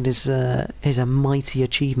second is a mighty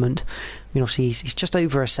achievement. I mean, obviously he's just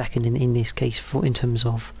over a second in this case in terms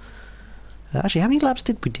of. Actually, how many laps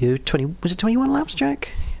did we do? 20? Was it 21 laps,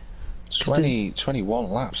 Jack?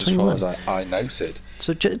 21 laps 21. As far as I noted.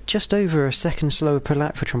 So just over a second slower per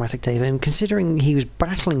lap for Traumatic Dave, and considering he was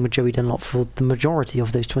battling with Joey Dunlop for the majority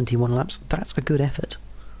of those 21 laps, that's a good effort.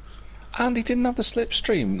 And he didn't have the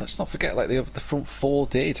slipstream. Let's not forget, like the front 4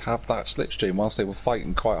 did have that slipstream whilst they were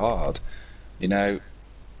fighting quite hard. You know,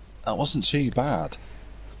 that wasn't too bad.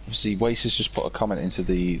 Obviously, Wace has just put a comment into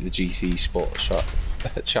the GC Sports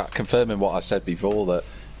chat confirming what I said before, that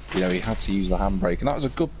he had to use the handbrake, and that was a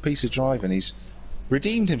good piece of driving. He's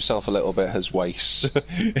redeemed himself a little bit as Wace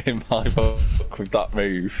in my book with that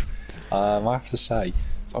move, I have to say.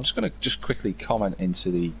 I'm just going to quickly comment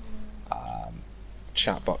into the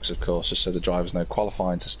chat box, of course, just so the drivers know.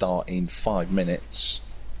 Qualifying to start in 5 minutes.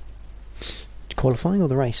 Qualifying or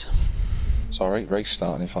the race? Sorry, race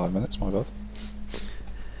starting in 5 minutes, my God.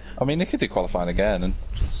 I mean, they could do qualifying again, and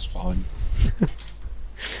it's fine.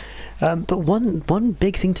 But one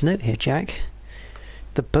big thing to note here, Jack,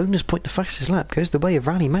 the bonus point, the fastest lap, goes the way of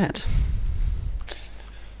Rally Matt.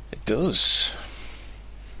 It does.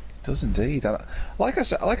 It does indeed. And like I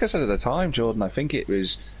said at the time, Jordan, I think it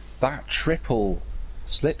was that triple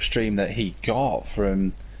slipstream that he got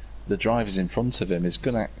from the drivers in front of him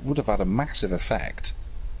would have had a massive effect.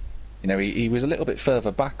 You know, he was a little bit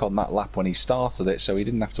further back on that lap when he started it, so he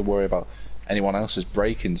didn't have to worry about anyone else's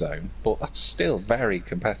braking zone. But that's still very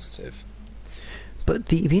competitive. But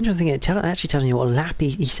the interesting thing, it actually tells you what lap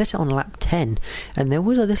he set it on lap 10, and there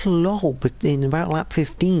was a little lull in about lap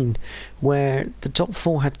 15 where the top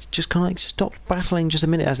four had just kind of like stopped battling just a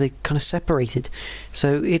minute as they kind of separated.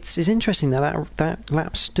 So it's interesting that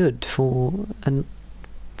lap stood for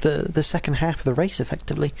the second half of the race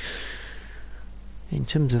effectively in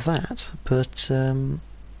terms of that. But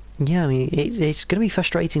yeah, I mean, it's going to be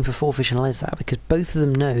frustrating for Fourfish and Les because both of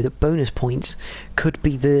them know that bonus points could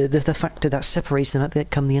be the factor that separates them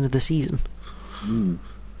come the end of the season.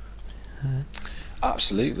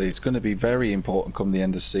 Absolutely, it's going to be very important come the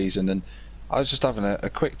end of the season. And I was just having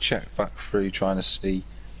a quick check back through trying to see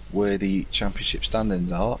where the championship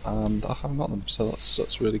standings are, and I haven't got them, so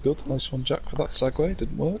that's really good. Nice one, Jack, for that segue. It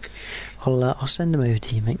didn't work. I'll send them over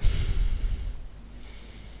to you, mate.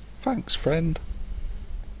 Thanks, friend.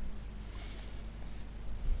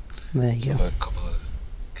 There you go.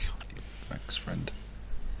 Thanks, friend.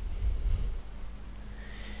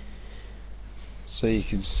 So you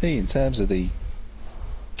can see in terms of the... you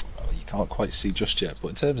can't quite see just yet, but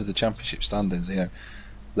in terms of the championship standings, you know,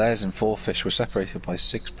 Les and Fourfish were separated by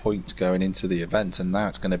 6 points going into the event, and now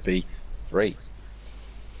it's going to be 3.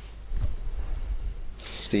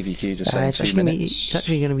 Stevie Q just saying 2 minutes. It's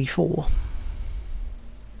actually going to be 4.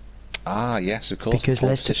 Ah, yes, of course. Because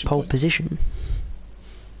Les took pole position.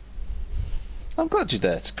 I'm glad you're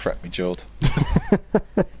there to correct me, Jord.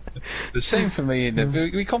 The same for me.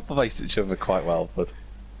 We compliment each other quite well, but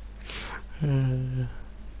I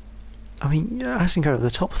mean, that's incredible. The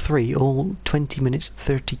top 3 all 20 minutes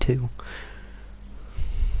 32.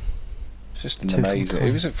 Just an amazing. Time.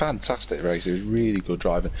 It was a fantastic race. It was really good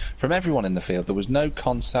driving from everyone in the field. There was no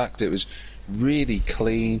contact. It was really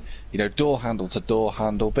clean. You know, door handle to door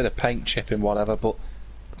handle, bit of paint chipping, whatever. But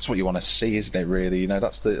that's what you want to see, isn't it? Really, you know,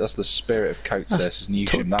 that's the spirit of Coates versus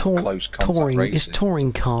Newsham. That close contact racing. It's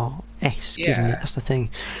touring car-esque, isn't it? That's the thing.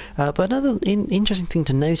 But another interesting thing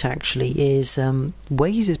to note actually is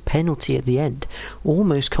Waze's penalty at the end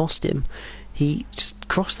almost cost him. He just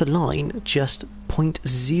crossed the line just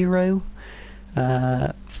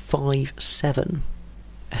 0.057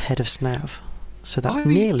 ahead of Snav, so that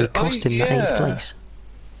nearly cost him that 8th place.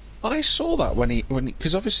 I saw that when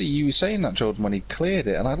because obviously you were saying that, Jordan, when he cleared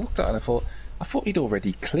it, and I looked at it and I thought he'd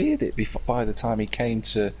already cleared it by the time he came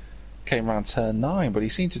around turn 9, but he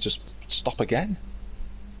seemed to just stop again.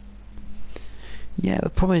 Yeah,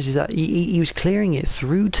 the problem is that he was clearing it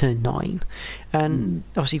through turn 9, and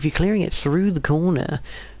obviously if you're clearing it through the corner,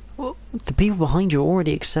 well, the people behind you are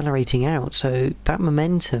already accelerating out, so that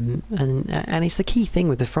momentum, and it's the key thing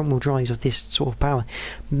with the front wheel drives of this sort of power,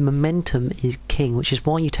 momentum is king, which is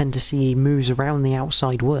why you tend to see moves around the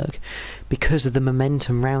outside work, because of the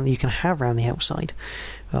momentum you can have around the outside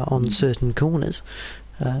on certain corners.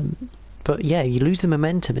 But yeah, you lose the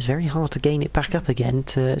momentum, it's very hard to gain it back up again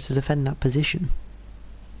to defend that position.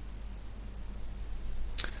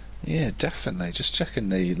 Yeah, definitely. Just checking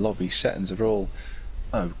the lobby settings are all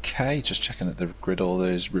okay. Just checking that the grid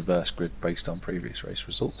order is reverse grid based on previous race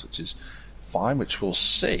results, which is fine, which we'll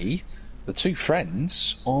see the 2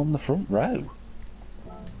 friends on the front row.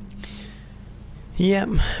 Yep,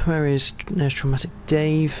 there's Traumatic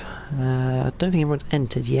Dave. I don't think everyone's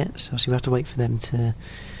entered yet, so we have to wait for them to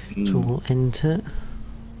all enter.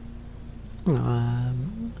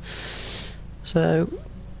 So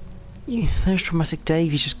yeah, there's Traumatic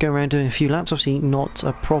Dave. He's just going around doing a few laps. Obviously not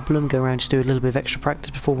a problem. Go around, just do a little bit of extra practice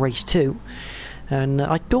before race 2. And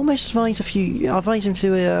I'd almost advise him to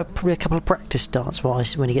do probably a couple of practice starts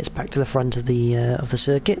when he gets back to the front of the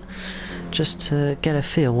circuit, just to get a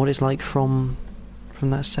feel what it's like from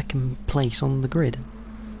that second place on the grid.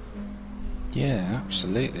 Yeah,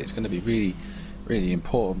 absolutely. It's going to be really, really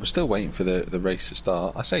important. We're still waiting for the race to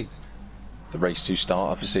start. I say the race to start.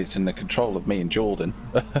 Obviously, it's in the control of me and Jordan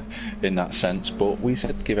in that sense. But we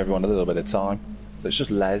said to give everyone a little bit of time. So it's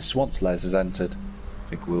just Les. Once Les has entered, I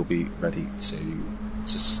think we'll be ready to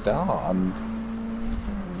start. And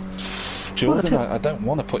Jordan, I don't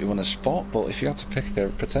want to put you on the spot, but if you had to pick a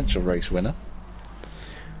potential race winner.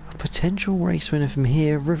 A potential race winner from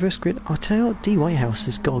here, reverse grid. I'll tell you what, D Whitehouse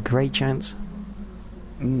has got a great chance.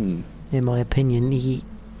 In my opinion, he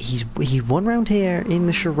won round here in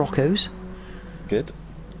the Scirocco's. Good.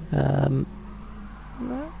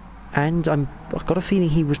 And I've got a feeling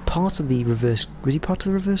he was part of the reverse... Was he part of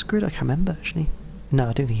the reverse grid? I can't remember, actually. No,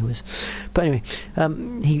 I don't think he was. But anyway,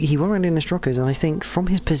 he went around in the Strockers, and I think from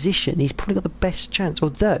his position, he's probably got the best chance.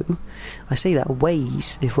 Although, I say that,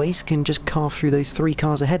 if Waze can just carve through those 3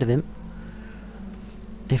 cars ahead of him,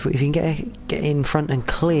 if he can get in front and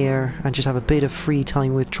clear, and just have a bit of free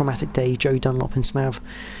time with Traumatic Dave, Joey Dunlop and Snav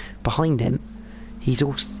behind him, he's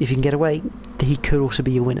also, if he can get away, he could also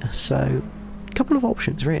be a winner. So, a couple of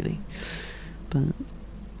options, really. But I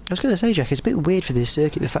was going to say, Jack, it's a bit weird for this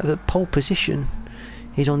circuit, the fact that pole position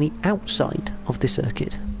is on the outside of the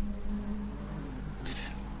circuit.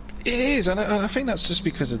 It is, and I think that's just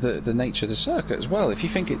because of the nature of the circuit as well. If you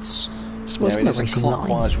think it's Well, it is a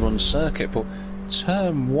clockwise run circuit, but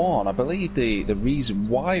turn 1, I believe the reason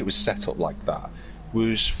why it was set up like that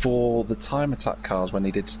was for the time attack cars when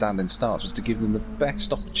they did standing starts, was to give them the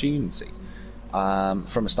best opportunity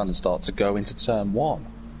from a standing start to go into turn 1.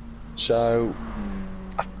 So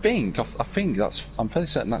I think that's, I'm fairly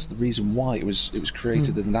certain that's the reason why it was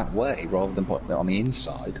created in that way, rather than putting it on the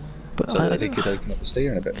inside, so that they could open up the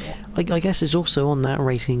steering a bit more. I guess it's also on that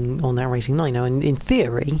racing line. Now, in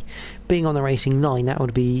theory, being on the racing line, that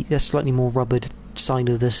would be a slightly more rubbered side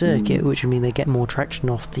of the circuit, which would mean they get more traction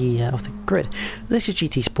off the grid. This is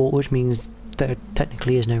GT Sport, which means there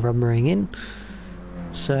technically is no rubbering in.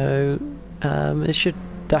 So it should.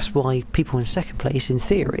 That's why people in second place, in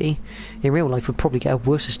theory, in real life, would probably get a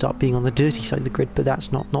worse start being on the dirty side of the grid, but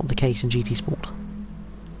that's not the case in GT Sport.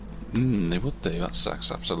 They would do, that's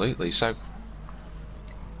absolutely. So,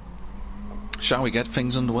 shall we get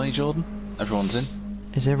things underway, Jordan? Everyone's in?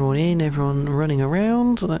 Is everyone in? Everyone running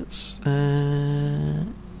around? That's...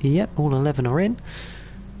 yep, all 11 are in.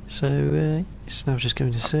 So, it's now just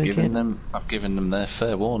going to circuit. I've given them their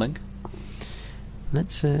fair warning.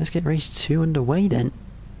 Let's get race 2 underway then.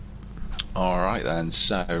 Alright then,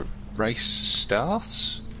 so race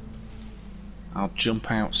starts. I'll jump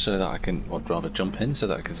out so that I can, or rather jump in so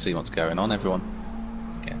that I can see what's going on. Everyone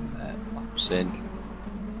getting their laps in.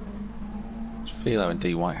 Philo and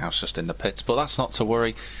D Whitehouse just in the pits, but that's not to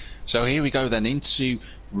worry. So here we go then into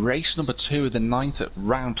race number 2 of the night at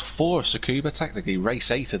round 4 of Tsukuba, technically race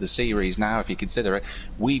 8 of the series now if you consider it.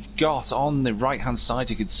 We've got on the right hand side,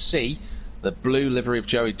 you can see the blue livery of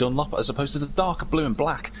Joey Dunlop as opposed to the darker blue and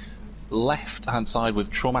black left hand side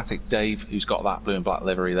with Traumatic Dave, who's got that blue and black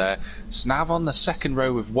livery there. Snav on the second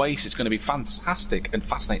row with Wace. It's going to be fantastic and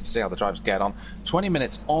fascinating to see how the drivers get on. 20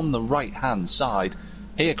 minutes on the right hand side.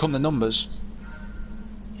 Here come the numbers.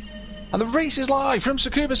 And the race is live from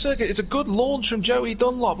Tsukuba Circuit. It's a good launch from Joey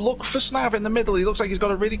Dunlop. Look for Snav in the middle. He looks like he's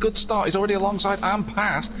got a really good start. He's already alongside and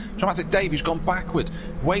past Traumatic Dave, who's gone backwards.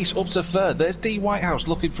 Wace up to third. There's D Whitehouse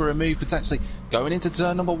looking for a move, potentially going into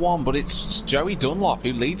turn number 1, but it's Joey Dunlop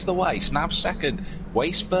who leads the way. Snav second.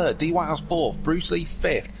 Wace third. D Whitehouse fourth. Bruce Lee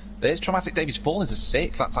fifth. There's Traumatic Dave. He's fallen to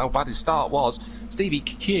sixth. That's how bad his start was. Stevie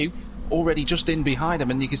Q already just in behind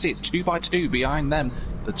him, and you can see it's 2 by 2 behind them.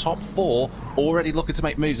 The top 4 already looking to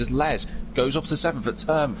make moves as Les goes up to 7th at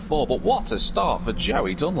turn 4. But what a start for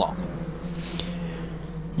Joey Dunlop.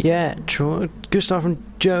 Yeah, good start from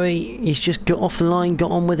Joey. He's just got off the line,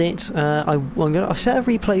 got on with it. I've set a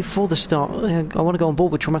replay for the start. I want to go on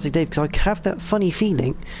board with Traumatic Dave because I have that funny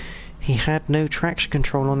feeling he had no traction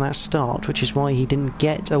control on that start, which is why he didn't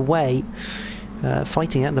get away.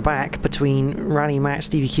 Fighting at the back between Rally Matt,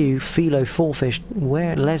 Stevie Q, Philo, Fourfish,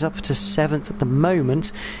 where Les up to 7th at the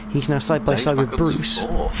moment. He's now side by side with Bruce. Yeah,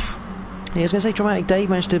 I was going to say Traumatic Dave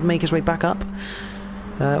managed to make his way back up.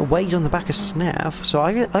 Wade's on the back of Snav, so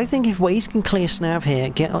I think if Wade can clear Snav here,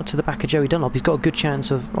 get up to the back of Joey Dunlop, he's got a good chance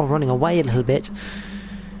of running away a little bit.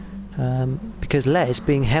 Because Les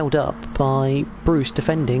being held up by Bruce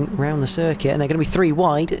defending round the circuit, and they're going to be 3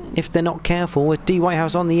 wide if they're not careful with D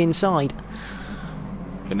Whitehouse on the inside.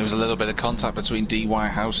 And there was a little bit of contact between D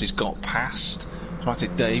Whitehouse. He's got past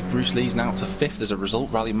Traumatic Dave. Bruce Lee's now to 5th as a result.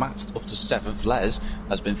 Rally Matt's up to 7th. Les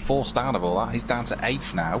has been forced out of all that. He's down to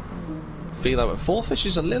 8th now. Philo at 4th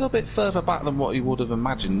is a little bit further back than what he would have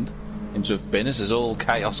imagined him to have been, as there's all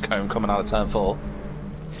chaos coming out of turn 4.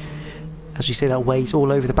 As you say, that Wade's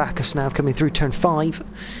all over the back of Snav coming through turn 5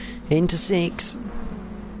 into 6.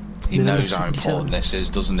 He knows how important this is,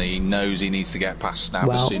 doesn't he? He knows he needs to get past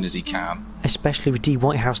Snav as soon as he can. Especially with D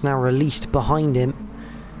Whitehouse now released behind him.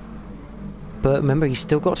 But remember, he's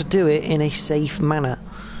still got to do it in a safe manner.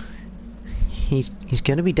 He's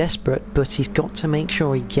going to be desperate, but he's got to make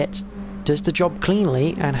sure he does the job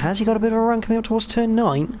cleanly. And has he got a bit of a run coming up towards turn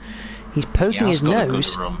 9? He's poking his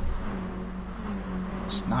nose.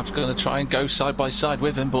 Snav's going to try and go side by side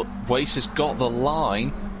with him, but Wace has got the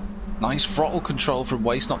line. Nice throttle control from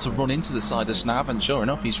Waste not to run into the side of Snav, and sure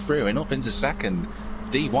enough, he's through and up into second.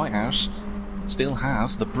 D Whitehouse still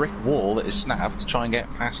has the brick wall that is Snav to try and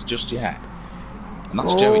get past just yet. And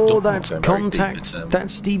that's Joey Dunlop, that's contact.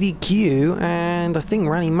 That's Stevie Q, and I think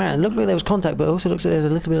Rally Matt. It looked like there was contact, but it also looks like there's a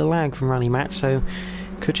little bit of lag from Rally Matt, so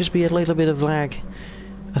could just be a little bit of lag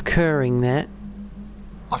occurring there.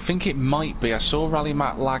 I think it might be. I saw Rally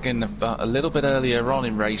Matt lagging a little bit earlier on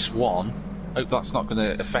in race 1. Hope that's not going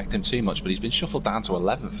to affect him too much, but he's been shuffled down to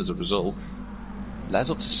 11th as a result. Les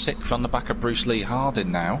up to 6th on the back of Bruce Lee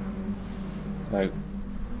Harding now. So,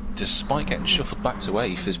 despite getting shuffled back to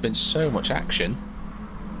 8th, there's been so much action.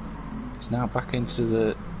 He's now back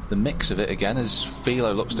into the mix of it again as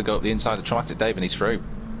Philo looks to go up the inside of Traumatic Dave, and he's through.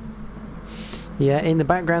 Yeah, in the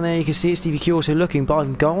background there you can see it, Stevie Q also looking, but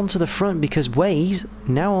I've gone to the front because Waze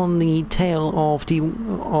now on the tail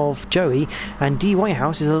of Joey, and D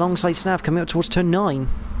Whitehouse is alongside Snav coming up towards turn 9.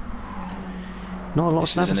 Not a lot of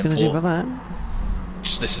Snav is going to do about that.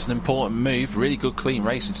 This is an important move, really good clean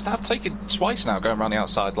race, and Snav taking twice now going around the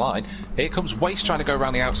outside line. Here comes Waste trying to go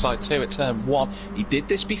around the outside too at turn 1. He did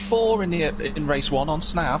this before in race 1 on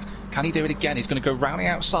Snav. Can he do it again? He's going to go round the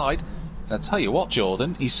outside. And I tell you what,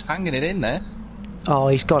 Jordan, he's hanging it in there. Oh,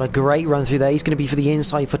 he's got a great run through there. He's going to be for the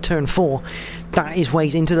inside for turn 4. That is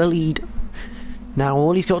Waze into the lead. Now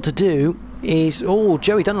all he's got to do is... Oh,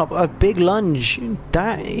 Joey Dunlop, a big lunge.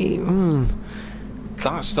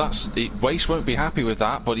 Waste won't be happy with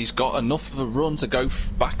that, but he's got enough of a run to go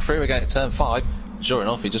back through again at turn 5. Sure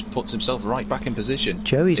enough, he just puts himself right back in position.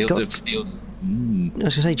 Joey's I was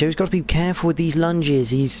going to say, Joey's got to be careful with these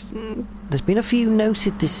lunges. There's been a few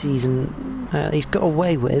noted this season he's got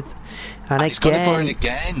away with. And he's got to go in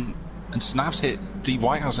again. And Snav's hit D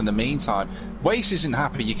Whitehouse in the meantime. Waste isn't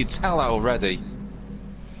happy, you can tell that already.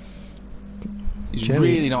 He's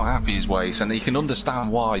really not happy, his Waste, and you can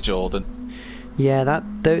understand why, Jordan. Yeah,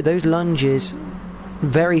 those lunges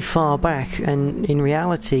very far back, and in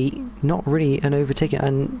reality, not really an overtaking.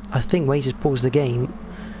 And I think Waze has paused the game.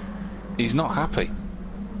 He's not happy.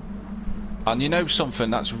 And you know something,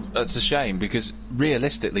 that's a shame, because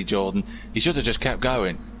realistically, Jordan, he should have just kept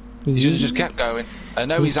going. He should have just kept going. I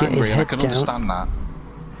know he's angry, and I can understand that.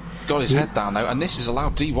 Got his head down now, and this has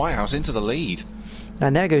allowed D Whitehouse into the lead.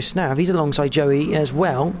 And there goes Snav. He's alongside Joey as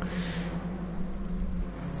well.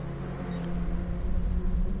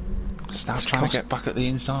 Snav trying to get back at the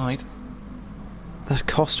inside. That's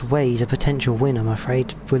cost Waze a potential win, I'm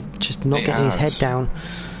afraid, with just not getting his head down.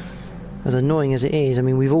 As annoying as it is, I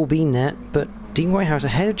mean, we've all been there, but Dean Whitehouse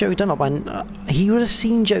ahead of Joey Dunlop, and he would have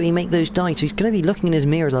seen Joey make those dives, so he's going to be looking in his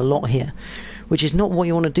mirrors a lot here, which is not what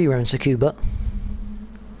you want to do around Tsukuba.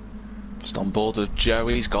 Just on board with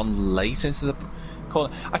Joey, he's gone late into the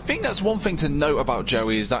corner. I think that's one thing to note about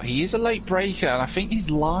Joey, is that he is a late breaker, and I think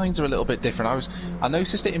his lines are a little bit different. I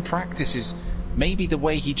noticed it in practice, is maybe the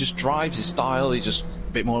way he just drives his style, he's just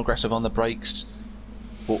a bit more aggressive on the brakes.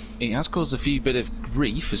 But it has caused a few bit of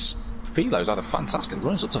grief, as Philo's had a fantastic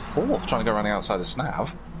run, up to 4th, trying to go around the outside of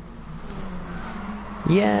Snav.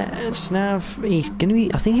 Yeah, Snav, he's going to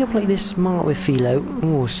be... I think he'll play this smart with Philo.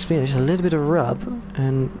 Oh, Philo, just a little bit of rub,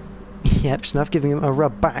 and... Yep, Snav giving him a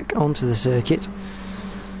rub back onto the circuit.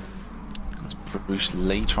 That's Bruce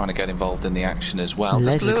Lee trying to get involved in the action as well.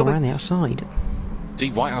 Les has gone around the outside. D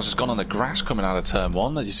Whitehouse has gone on the grass coming out of turn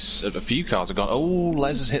 1. A few cars have gone. Oh,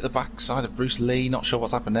 Les has hit the backside of Bruce Lee. Not sure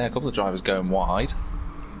what's happened there. A couple of drivers going wide.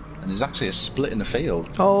 And there's actually a split in the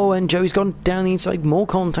field. Oh, and Joey's gone down the inside. More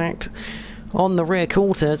contact on the rear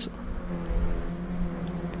quarters.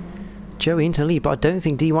 Joey into the lead, but I don't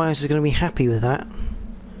think D Whitehouse is going to be happy with that.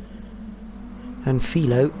 And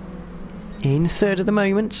Philo in 3rd at the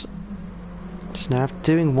moment. Snav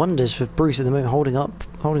doing wonders for Bruce at the moment, holding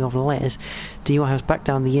off Les. D Whitehouse back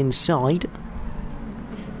down the inside,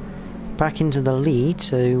 back into the lead.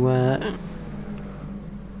 So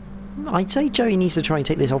I'd say Joey needs to try and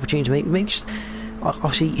take this opportunity to make just,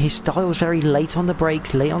 obviously his style was very late on the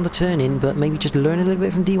brakes, late on the turn in, but maybe just learn a little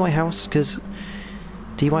bit from D Whitehouse, because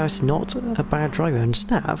D Whitehouse is not a bad driver. And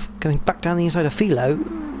Snav going back down the inside of Philo.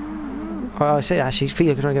 I say actually,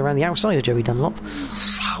 Philo can try to go around the outside of Joey Dunlop.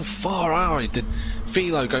 How far out did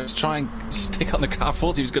Philo go to try and stick on the car? I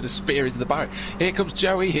thought he was going to spear into the barrier. Here comes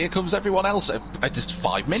Joey, here comes everyone else. Just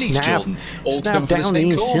 5 minis, Snav, Jordan. Snav down the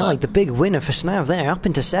inside, corner. the big winner for Snav there, up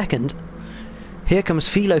into 2nd. Here comes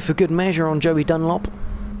Philo for good measure on Joey Dunlop.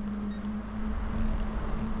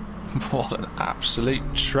 What an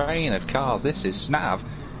absolute train of cars this is. Snav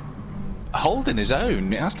holding his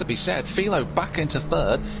own, it has to be said. Philo back into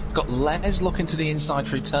 3rd. He's got Les looking to the inside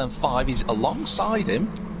through turn 5. He's alongside him.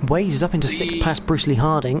 Waze is up into 6th past Bruce Lee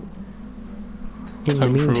Harding. in the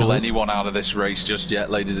Don't meantime. rule anyone out of this race just yet,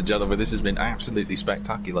 ladies and gentlemen. This has been absolutely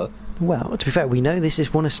spectacular. Well, to be fair, we know this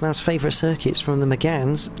is one of Snav's favourite circuits from the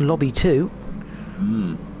McGann's, Lobby 2.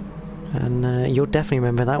 And you'll definitely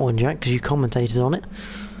remember that one, Jack, because you commentated on it.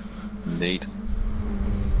 Indeed.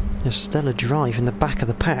 A stellar drive in the back of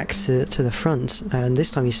the pack to the front, and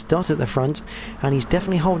this time he started at the front, and he's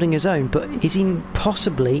definitely holding his own, but is he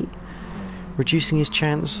possibly reducing his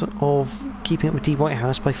chance of keeping up with D.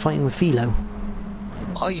 Whitehouse by fighting with Philo?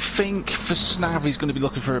 I think for Snav he's going to be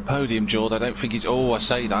looking for a podium, Jord. I don't think he's... Oh, I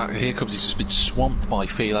say that. Here comes... He's just been swamped by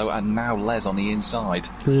Philo, and now Les on the inside.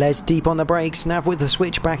 Les deep on the brakes, Snav with the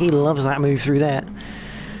switchback. He loves that move through there.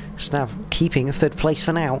 Snav keeping third place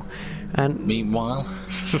for now. And meanwhile,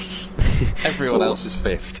 everyone else is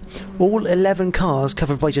fifth. All 11 cars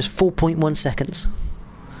covered by just 4.1 seconds.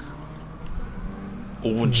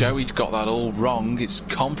 Oh, and Joey's got that all wrong. It's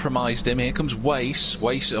compromised him. Here comes Wace.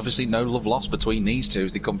 Wace, obviously no love lost between these two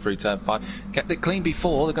as they come through turn 5. Kept it clean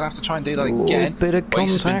before. They're going to have to try and do that again. Bit of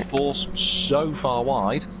Wace contact. has been forced so far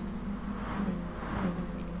wide.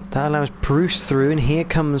 That allows Bruce through, and here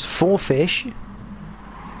comes Four Fish.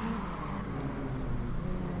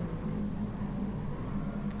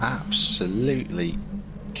 Absolutely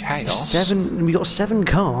chaos. We got 7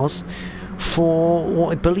 cars for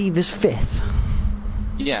what I believe is 5th.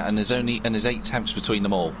 Yeah, and there's 8 temps between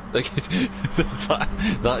them all.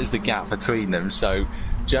 That is the gap between them. So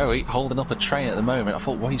Joey holding up a train at the moment. I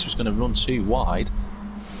thought Waze was going to run too wide.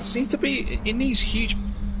 It seems to be in these huge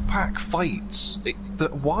pack fights. The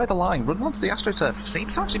wider line running onto the AstroTurf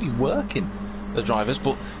seems to actually be working the drivers.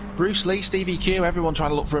 But Bruce Lee, Stevie Q, everyone trying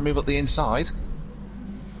to look for a move up the inside.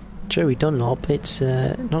 Joey Dunlop, it's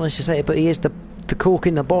not nice to say it, but he is the cork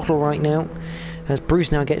in the bottle right now. As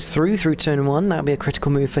Bruce now gets through turn 1, that'll be a critical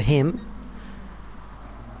move for him.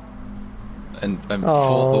 And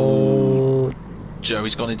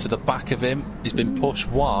Joey's gone into the back of him. He's been pushed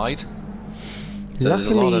wide. So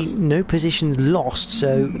luckily, no positions lost,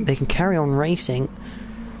 so they can carry on racing.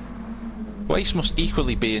 Wace must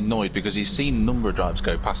equally be annoyed because he's seen a number of drivers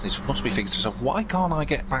go past and he must be thinking to himself, why can't I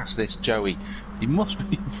get past this Joey? He must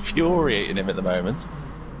be infuriating him at the moment.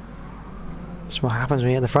 That's what happens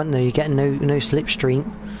when you're at the front though, you get no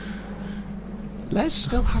slipstream. Les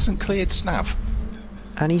still hasn't cleared Snav.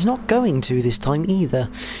 And he's not going to this time either.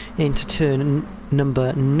 Into turn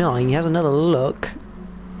number 9, he has another look,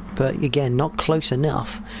 but again, not close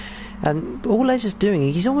enough. And all Les is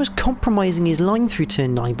doing, he's almost compromising his line through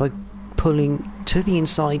turn 9 by pulling to the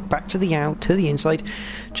inside, back to the out, to the inside.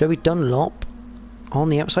 Joey Dunlop on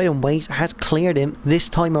the outside and Waze has cleared him this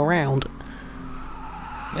time around.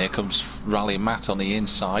 Here comes Rally Matt on the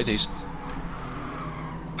inside, who's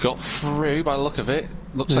got through by the look of it.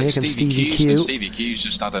 Looks like Stevie Q's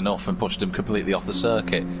just had enough and pushed him completely off the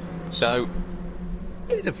circuit. So,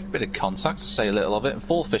 bit of contact, to say a little of it. And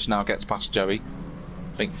Four Fish now gets past Joey.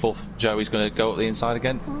 I think Joey's going to go up the inside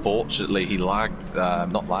again. Fortunately, he lagged,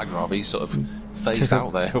 not lagged, Robbie, he sort of phased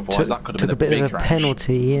out there. Otherwise, that could have been a big of a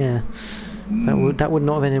penalty, yeah. That would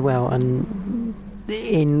not have ended well. And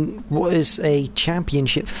in what is a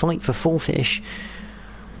championship fight for Four Fish,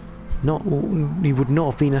 he would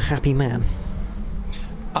not have been a happy man.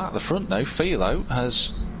 At the front, though, Philo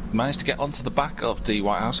has managed to get onto the back of D.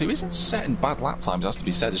 Whitehouse, who isn't setting bad lap times, has to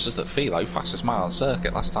be said. It's just that Philo, fastest mile on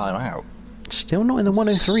circuit last time out. Still not in the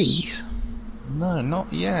 103s. No,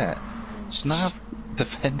 not yet. Snav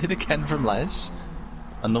defended again from Les.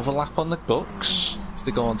 Another lap on the books. As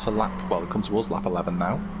they go on to lap, well, they come towards lap 11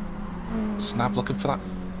 now. Snav looking for that.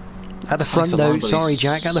 At the front though, sorry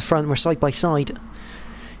Jack, at the front, we're side by side.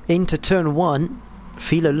 Into turn 1,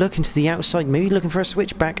 Philo looking to the outside, maybe looking for a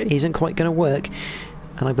switchback, isn't quite going to work.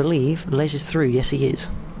 And I believe Les is through, yes he is.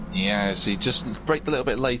 Yes, he just braked a little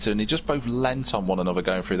bit later and he just both leant on one another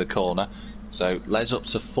going through the corner. So Les up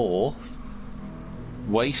to 4th.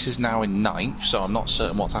 Wace is now in 9th, so I'm not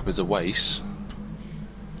certain what's happened to Wace.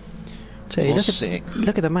 So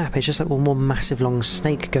look at the map, it's just like one more massive long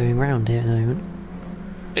snake going round here at the moment.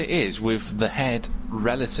 It is, with the head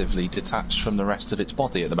relatively detached from the rest of its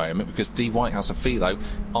body at the moment, because D. Whitehouse and Philo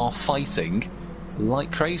are fighting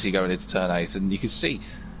like crazy going into turn 8, and you can see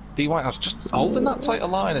D. Whitehouse just holding that tighter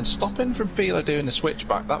line and stopping from Philo doing the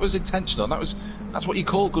switchback. That was intentional. That's what you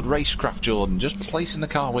call good racecraft, Jordan. Just placing the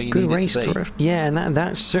car where you need it to be. Yeah, and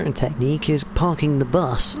that certain technique is parking the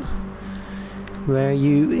bus, where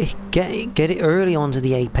you get it early onto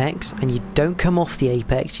the apex and you don't come off the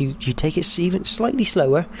apex. You take it even slightly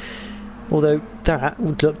slower. Although that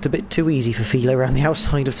looked a bit too easy for Philo around the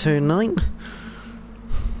outside of turn 9.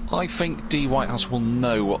 I think D. Whitehouse will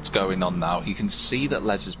know what's going on now. He can see that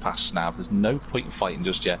Les has passed Snav. There's no point in fighting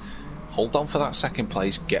just yet. hold on for that second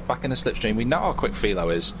place, get back in the slipstream. We know how quick Philo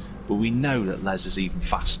is, but we know that Les is even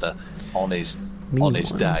faster on his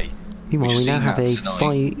day. Meanwhile, we now have a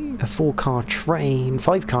 5-car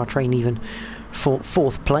train even for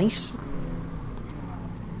 4th place.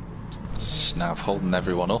 Snav holding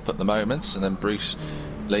everyone up at the moment, and then Bruce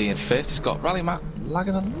Lee in 5th. He's got Rally Matt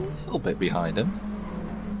lagging a little bit behind him.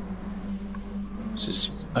 This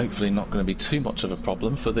is hopefully not going to be too much of a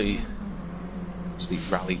problem for the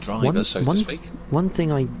rally driver, so to speak. One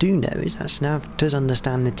thing I do know is that Snav does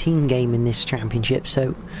understand the team game in this championship,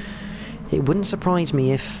 so it wouldn't surprise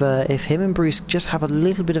me if him and Bruce just have a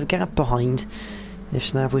little bit of gap behind, if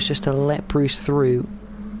Snav was just to let Bruce through,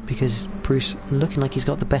 because Bruce looking like he's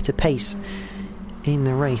got the better pace in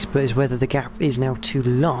the race, but it's whether the gap is now too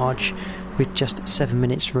large with just 7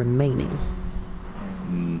 minutes remaining.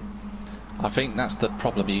 I think that's the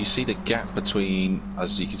problem. You see the gap between,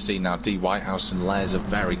 as you can see now, D. Whitehouse and Les are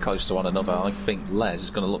very close to one another. I think Les is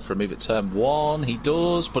going to look for a move at turn 1. He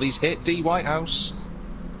does, but he's hit D. Whitehouse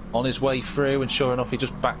on his way through, and sure enough, he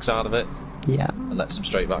just backs out of it. Yeah. And lets him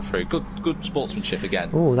straight back through. Good sportsmanship again.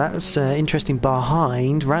 Oh, that was interesting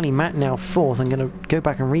behind. Rally Matt now 4th. I'm going to go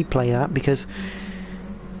back and replay that because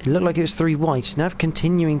it looked like it was 3 wide. Snav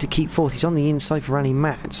continuing to keep 4th. He's on the inside for Rally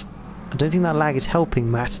Matt. I don't think that lag is helping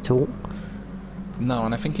Matt at all. No,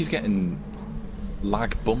 and I think he's getting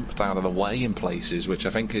lag bumped out of the way in places, which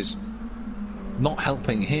I think is not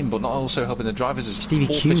helping him, but not also helping the drivers. As Stevie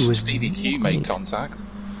Q made contact.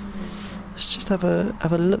 Let's just have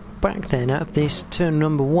a look back then at this turn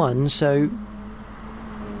number 1. So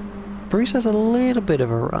Bruce has a little bit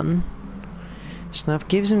of a run. Snav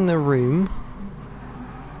gives him the room.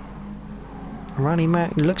 Rally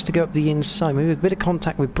Matt looks to go up the inside. Maybe a bit of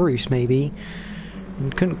contact with Bruce, maybe.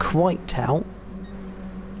 And couldn't quite tell.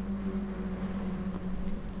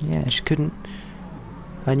 Yeah, she couldn't.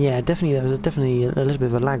 And yeah, definitely there was definitely a little bit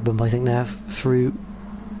of a lag bump, I think, there through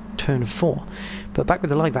turn 4. But back with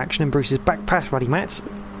the live action, and Bruce is back past Rally Matt.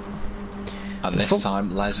 And this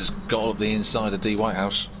time, Les has got up the inside of D.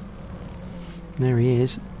 Whitehouse. There he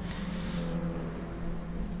is.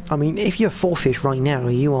 I mean, if you're 4-fish right now,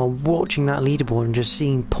 you are watching that leaderboard and just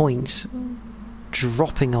seeing points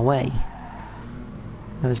dropping away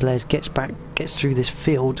as Les gets through this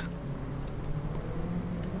field.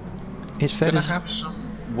 He's going to have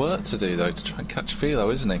some work to do, though, to try and catch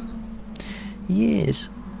Philo, isn't he? He is.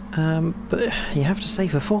 But you have to say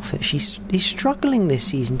for 4-fish, he's struggling this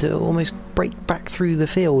season to almost break back through the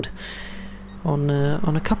field on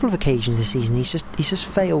a couple of occasions this season. He's just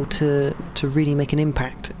failed to really make an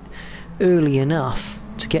impact early enough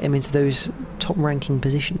to get him into those top ranking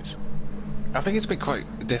positions. I think it's been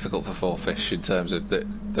quite difficult for 4-fish in terms of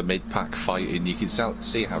the mid-pack fighting. You can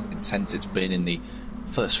see how intense it's been in the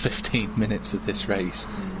first 15 minutes of this race.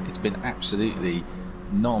 It's been absolutely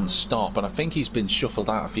non-stop, and I think he's been shuffled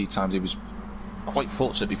out a few times. He was quite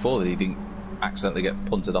fortunate before that he didn't accidentally get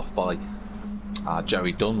punted off by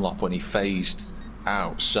Joey Dunlop when he phased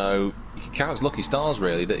out, so you can count his lucky stars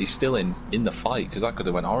really that he's still in the fight, because that could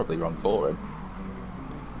have went horribly wrong for him.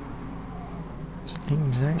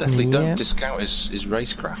 Exactly. Definitely don't discount his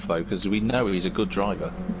racecraft though, because we know he's a good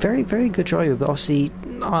driver. Very, very good driver, but obviously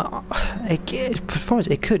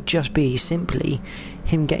it could just be simply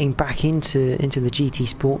him getting back into the GT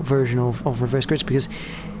Sport version of reverse grids, because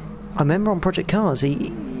I remember on Project Cars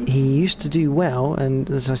he used to do well, and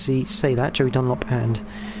as I say that, Joey Dunlop and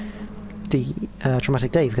the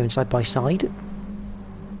Traumatic Dave going side by side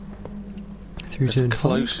through turn 5. As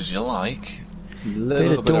close as you like. A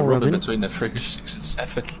little bit of rubber between the 3, 6 and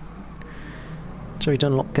 7. Joey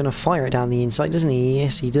Dunlop going to fire it down the inside, doesn't he?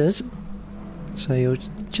 Yes, he does. So you're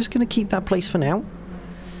just going to keep that place for now.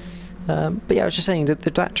 But yeah, I was just saying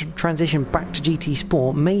that transition back to GT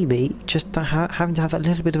Sport, maybe just having to have that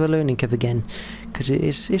little bit of a learning curve again, because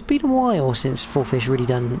it's been a while since 4-fish really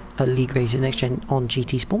done a league race in NXTGEN on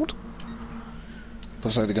GT Sport.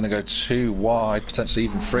 Looks like they're going to go 2 wide, potentially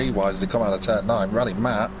even 3 wide as they come out of turn 9. Rally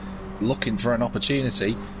Matt looking for an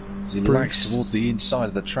opportunity as he lags towards the inside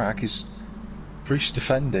of the track. Is Bruce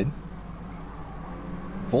defending?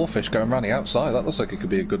 4-fish going round the outside. That looks like it could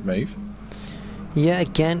be a good move. Yeah,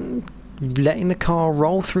 again, letting the car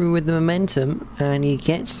roll through with the momentum, and he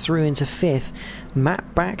gets through into 5th.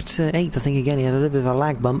 Matt back to 8th. I think again he had a little bit of a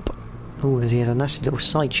lag bump. Oh, he had a nasty little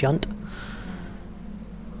side shunt.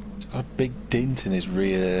 Got a big dint in his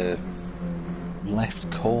rear left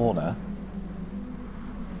corner.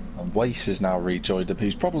 And Wace has now rejoined him,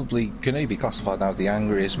 who's probably going to be classified now as the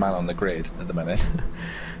angriest man on the grid at the minute.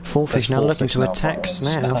 4-fish now looking to attack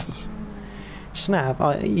Snav.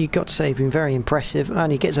 Snav, you got to say, been very impressive,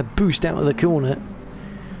 and he gets a boost out of the corner.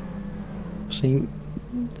 See,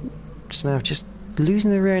 Snav just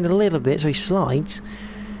losing the rear end a little bit, so he slides.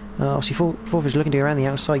 Obviously, Fourth is looking to go around the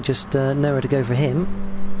outside, just nowhere to go for him.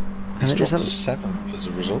 He's dropped to 7th as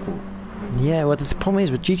a result. Yeah, well, the problem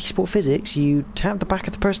is with GT Sport Physics, you tap the back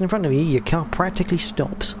of the person in front of you, your car practically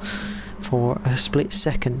stops for a split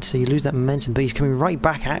second, so you lose that momentum. But he's coming right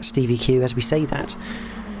back at Stevie Q as we say that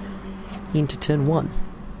into turn 1.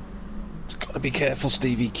 Got to be careful,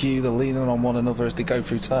 Stevie Q. They're leaning on one another as they go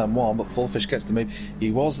through turn 1, but Fourfish gets the move. He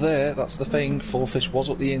was there, that's the thing. Fourfish was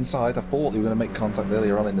up the inside. I thought they were going to make contact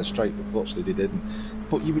earlier on in the straight, but fortunately they didn't.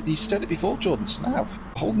 But you said it before, Jordan, Snav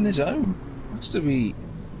holding his own. Has to be,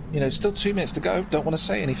 you know, still 2 minutes to go. Don't want to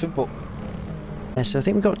say anything, but yeah, so I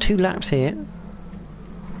think we've got 2 laps here.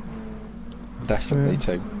 Definitely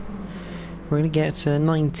 2. We're going to get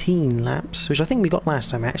 19 laps, which I think we got last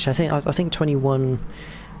time. Actually, I think 21.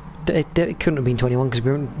 It couldn't have been 21 because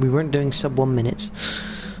we weren't doing sub 1 minutes.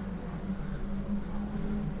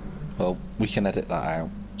 Well, we can edit that out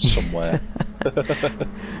somewhere.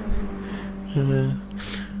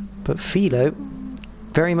 But Philo,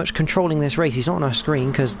 very much controlling this race. He's not on our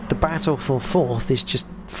screen because the battle for 4th is just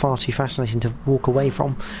far too fascinating to walk away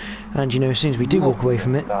from. And you know, as soon as we do walk away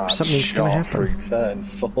from it, something's going to happen. Turn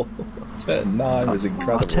 4, turn 9 was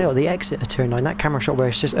incredible. I'll tell you what, the exit of turn 9, that camera shot where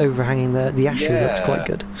it's just overhanging the Ashbury looks quite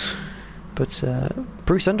good. But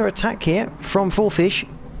Bruce under attack here from Fourfish.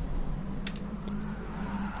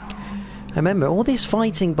 Remember, all this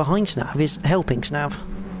fighting behind Snav is helping Snav,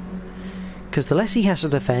 because the less he has to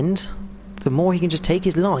defend, the more he can just take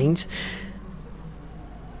his lines.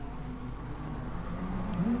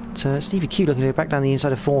 So Stevie Q looking to go back down the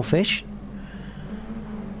inside of Fourfish.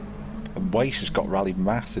 And Wace has got Rally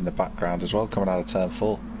Matt in the background as well, coming out of turn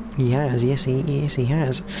 4. He has, yes he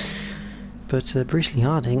has. But Bruce Lee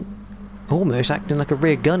Harding almost acting like a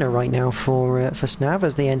rear gunner right now for Snav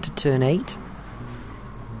as they enter turn 8.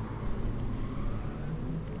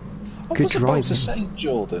 Good driving. I was about to say,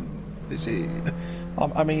 Jordan, is it?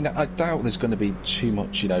 I mean, I doubt there's going to be too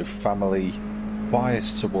much, you know, family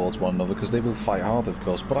bias towards one another because they will fight hard, of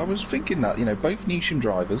course. But I was thinking that, you know, both Newsham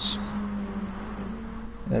drivers,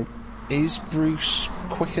 you know, is Bruce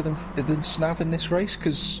quicker than Snav in this race?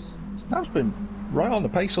 Because Snav's been right on the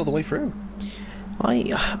pace all the way through.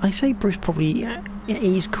 I say Bruce probably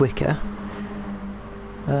is quicker.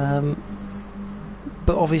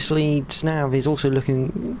 But obviously Snav is also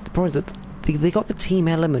looking. The problem is that they got the team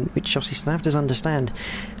element, which obviously Snav does understand.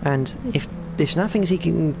 And if Snav thinks he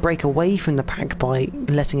can break away from the pack by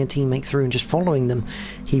letting a teammate through and just following them,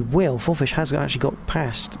 he will. Fourfish has actually got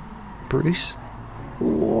past Bruce.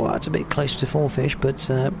 Oh, that's a bit close to Fourfish, but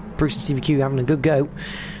Bruce and Stevie Q having a good go.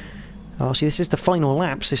 See, this is the final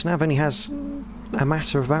lap, so Snav only has a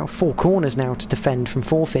matter of about 4 corners now to defend from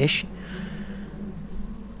Fourfish.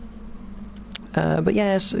 But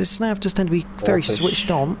yeah, Snav just tend to be very switched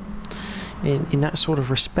on in that sort of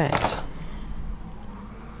respect.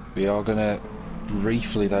 We are going to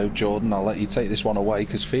briefly, though, Jordan, I'll let you take this one away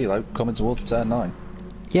because Philo coming towards turn 9.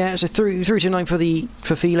 Yeah, so through to 9 for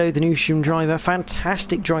Philo, the Newsham driver.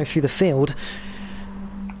 Fantastic drive through the field.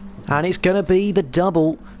 And it's going to be the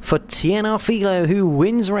double for TNR Philo, who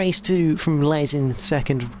wins race 2 from Les in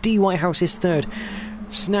 2nd. D. Whitehouse is 3rd.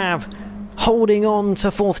 Snav holding on to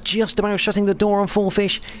 4th, just about shutting the door on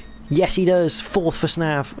Fourfish. Yes, he does. 4th for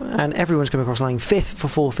Snav, and everyone's coming across the line. 5th for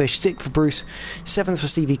Fourfish, 6th for Bruce, 7th for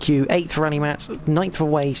Stevie Q, 8th for Rally Matt, 9th for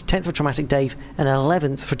Waze, 10th for Traumatic Dave, and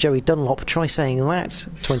 11th for Joey Dunlop. Try saying that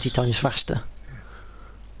 20 times faster.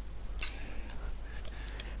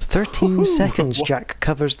 13 seconds, Jack,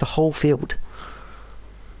 covers the whole field.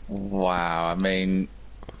 Wow, I mean,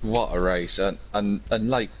 what a race. And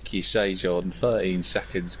like you say, Jordan, 13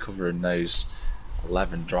 seconds covering those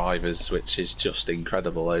 11 drivers, which is just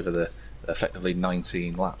incredible over the effectively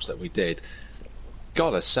 19 laps that we did.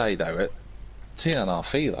 Gotta say, though, at TNR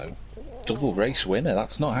Philo, double race winner,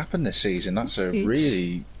 that's not happened this season. That's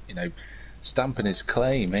really, you know, stamping his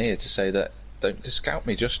claim here to say that don't discount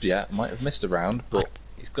me just yet. Might have missed a round, but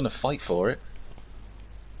he's going to fight for it.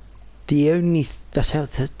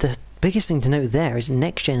 The biggest thing to note there is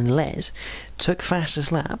NXTGEN Les took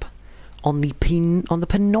fastest lap on the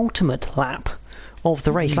penultimate lap of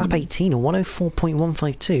the race, lap 18 or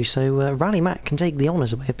 104.152. So Rally Matt can take the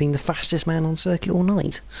honours away of being the fastest man on circuit all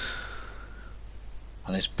night.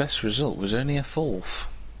 And his best result was only a 4th.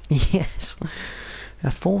 Yes, a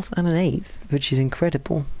 4th and an 8th, which is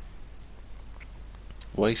incredible.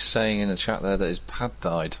 Waste saying in the chat there that his pad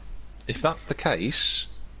died. If that's the case,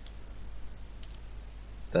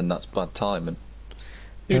 then that's bad timing.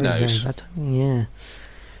 Who knows? Yeah.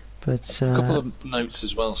 But A couple of notes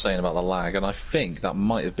as well saying about the lag, and I think that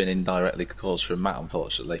might have been indirectly caused from Matt,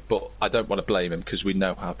 unfortunately. But I don't want to blame him because we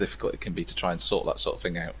know how difficult it can be to try and sort that sort of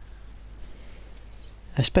thing out.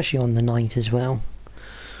 especially on the night as well.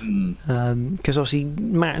 Because obviously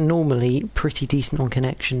Matt normally pretty decent on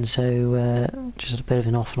connection, so just a bit of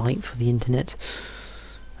an off night for the internet.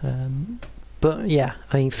 But yeah,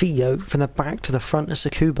 I mean, Theo from the back to the front of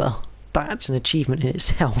Tsukuba, that's an achievement in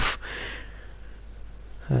itself.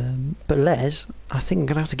 But Les, I think I'm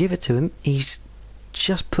going to have to give it to him. He's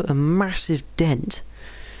just put a massive dent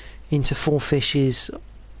into Four Fish's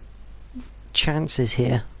chances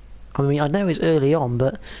here. I mean, I know it's early on,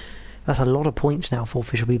 but that's a lot of points now Four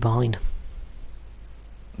Fish will be behind.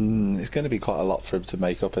 It's going to be quite a lot for him to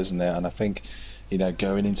make up, isn't it? And I think, you know,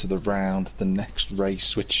 going into the next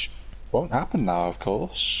race, which won't happen now, of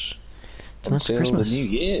course, Until the new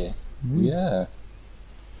year. Yeah.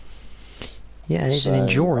 Yeah, and it's an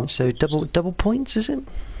endurance, so double points, is it?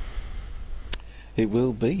 It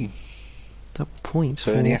will be. Double points.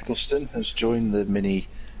 Bernie Eccleston has joined the Mini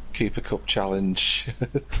Cooper Cup Challenge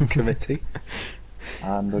committee,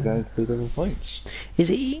 and we're going to do double points. Is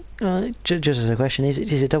it just as a question? Is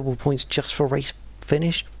it double points just for race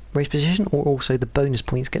position, or also the bonus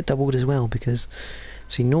points get doubled as well? Because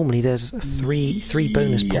see, normally there's three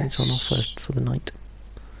bonus points on offer for the night.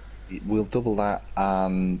 We'll double that,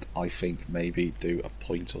 and I think maybe do a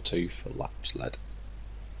point or two for laps led.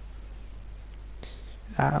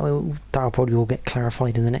 Well, that'll probably all get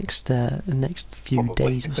clarified in the next few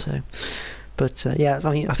days or so. But yeah,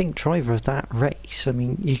 I mean, I think driver of that race, I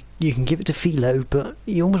mean, you can give it to Philo, but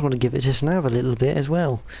you almost want to give it to Snav a little bit as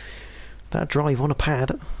well. That drive on a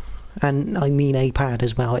pad, and I mean a pad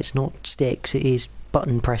as well, it's not sticks, it is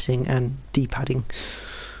button pressing and D-padding.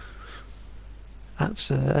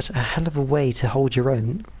 That's a hell of a way to hold your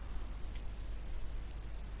own.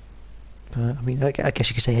 But I mean, I guess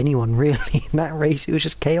you could say anyone really in that race. It was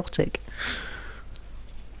just chaotic.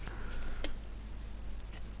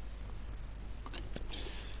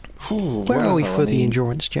 Where are we for the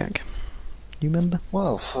endurance, Jack? You remember?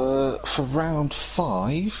 Well, for round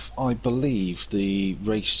 5, I believe the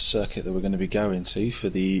race circuit that we're going to be going to for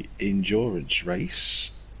the endurance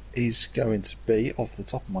race is going to be, off the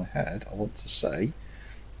top of my head, I want to say,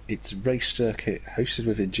 it's a race circuit hosted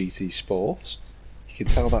within GT Sports. You can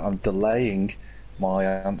tell that I'm delaying my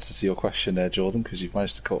answer to your question there, Jordan, because you've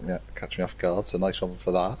managed to catch me off guard, so nice one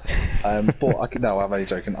for that. But I'm only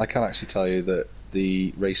joking. I can actually tell you that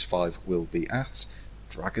the race 5 will be at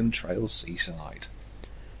Dragon Trail Seaside.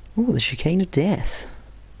 Oh, the chicane of death.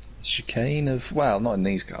 Chicane of, well, not in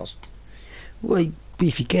these cars. Well,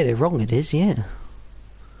 if you get it wrong, it is, yeah.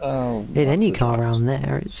 Oh, in any car around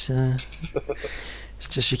there, it's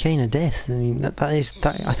just chicane of death. I mean, that is.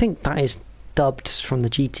 I think that is dubbed from the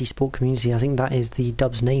GT Sport community. I think that is the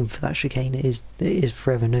dub's name for that chicane. It is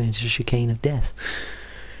forever known as a chicane of death.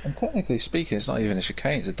 And technically speaking, it's not even a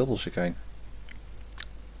chicane; it's a double chicane.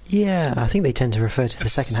 Yeah, I think they tend to refer to the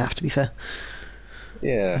second half. To be fair.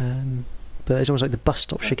 Yeah. But it's almost like the bus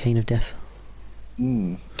stop chicane of death.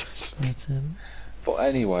 But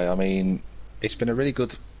anyway, I mean, it's been a really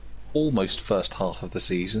good, almost first half of the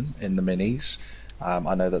season in the minis.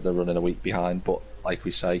 I know that they're running a week behind, but like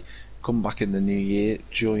we say, come back in the new year,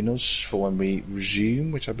 join us for when we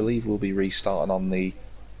resume, which I believe will be restarting on the,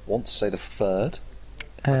 I want to say the 3rd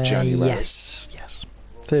of January. Yes.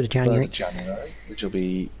 3rd of January. 3rd of January, which will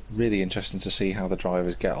be really interesting to see how the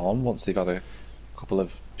drivers get on once they've had a couple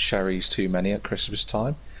of sherries too many at Christmas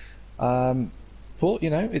time. But,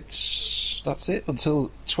 you know, that's it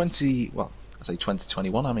until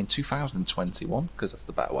 2021, I mean 2021, because that's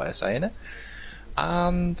the better way of saying it.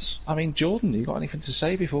 And, I mean, Jordan, you got anything to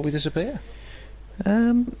say before we disappear?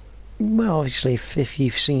 Well, obviously, if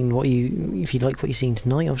you've seen if you like what you've seen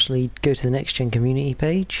tonight, obviously go to the NXTGEN community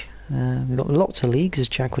page. We've got lots of leagues, as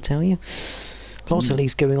Jack will tell you. Lots of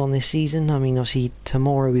leagues going on this season. I mean, obviously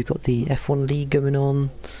tomorrow we've got the F1 league going on.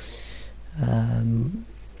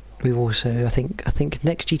 We've also, I think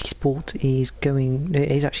next GT Sport is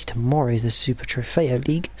actually tomorrow is the Super Trofeo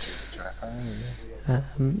League.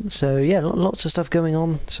 So yeah, lots of stuff going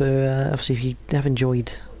on. So obviously, if you have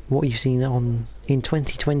enjoyed what you've seen in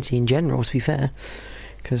 2020 in general, to be fair,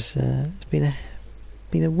 because it's been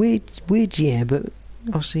a weird year, but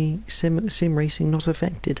obviously sim racing not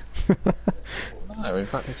affected. No, in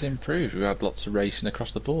fact it's improved. We had lots of racing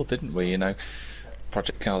across the board, didn't we? You know,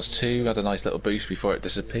 Project Cars 2 had a nice little boost before it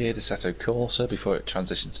disappeared, Assetto Corsa before it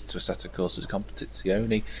transitioned to Assetto Corsa's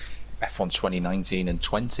Competizione, F1 2019 and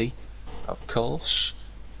 20, of course,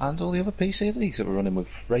 and all the other PC leagues that we're running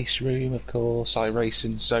with Race Room, of course,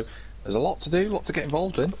 iRacing. So there's a lot to do, a lot to get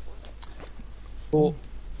involved in. Well,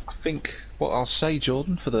 I think what I'll say,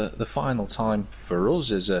 Jordan, for the final time for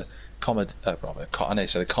us is a comedy. I know you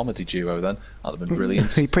said a comedy duo. Then that'd have been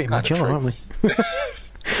brilliant. We pretty much are, aren't we?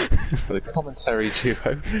 For the commentary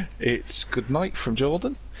duo, it's good night from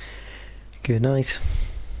Jordan. Good night.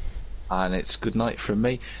 And it's good night from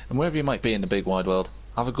me. And wherever you might be in the big wide world,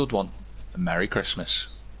 have a good one. And Merry Christmas.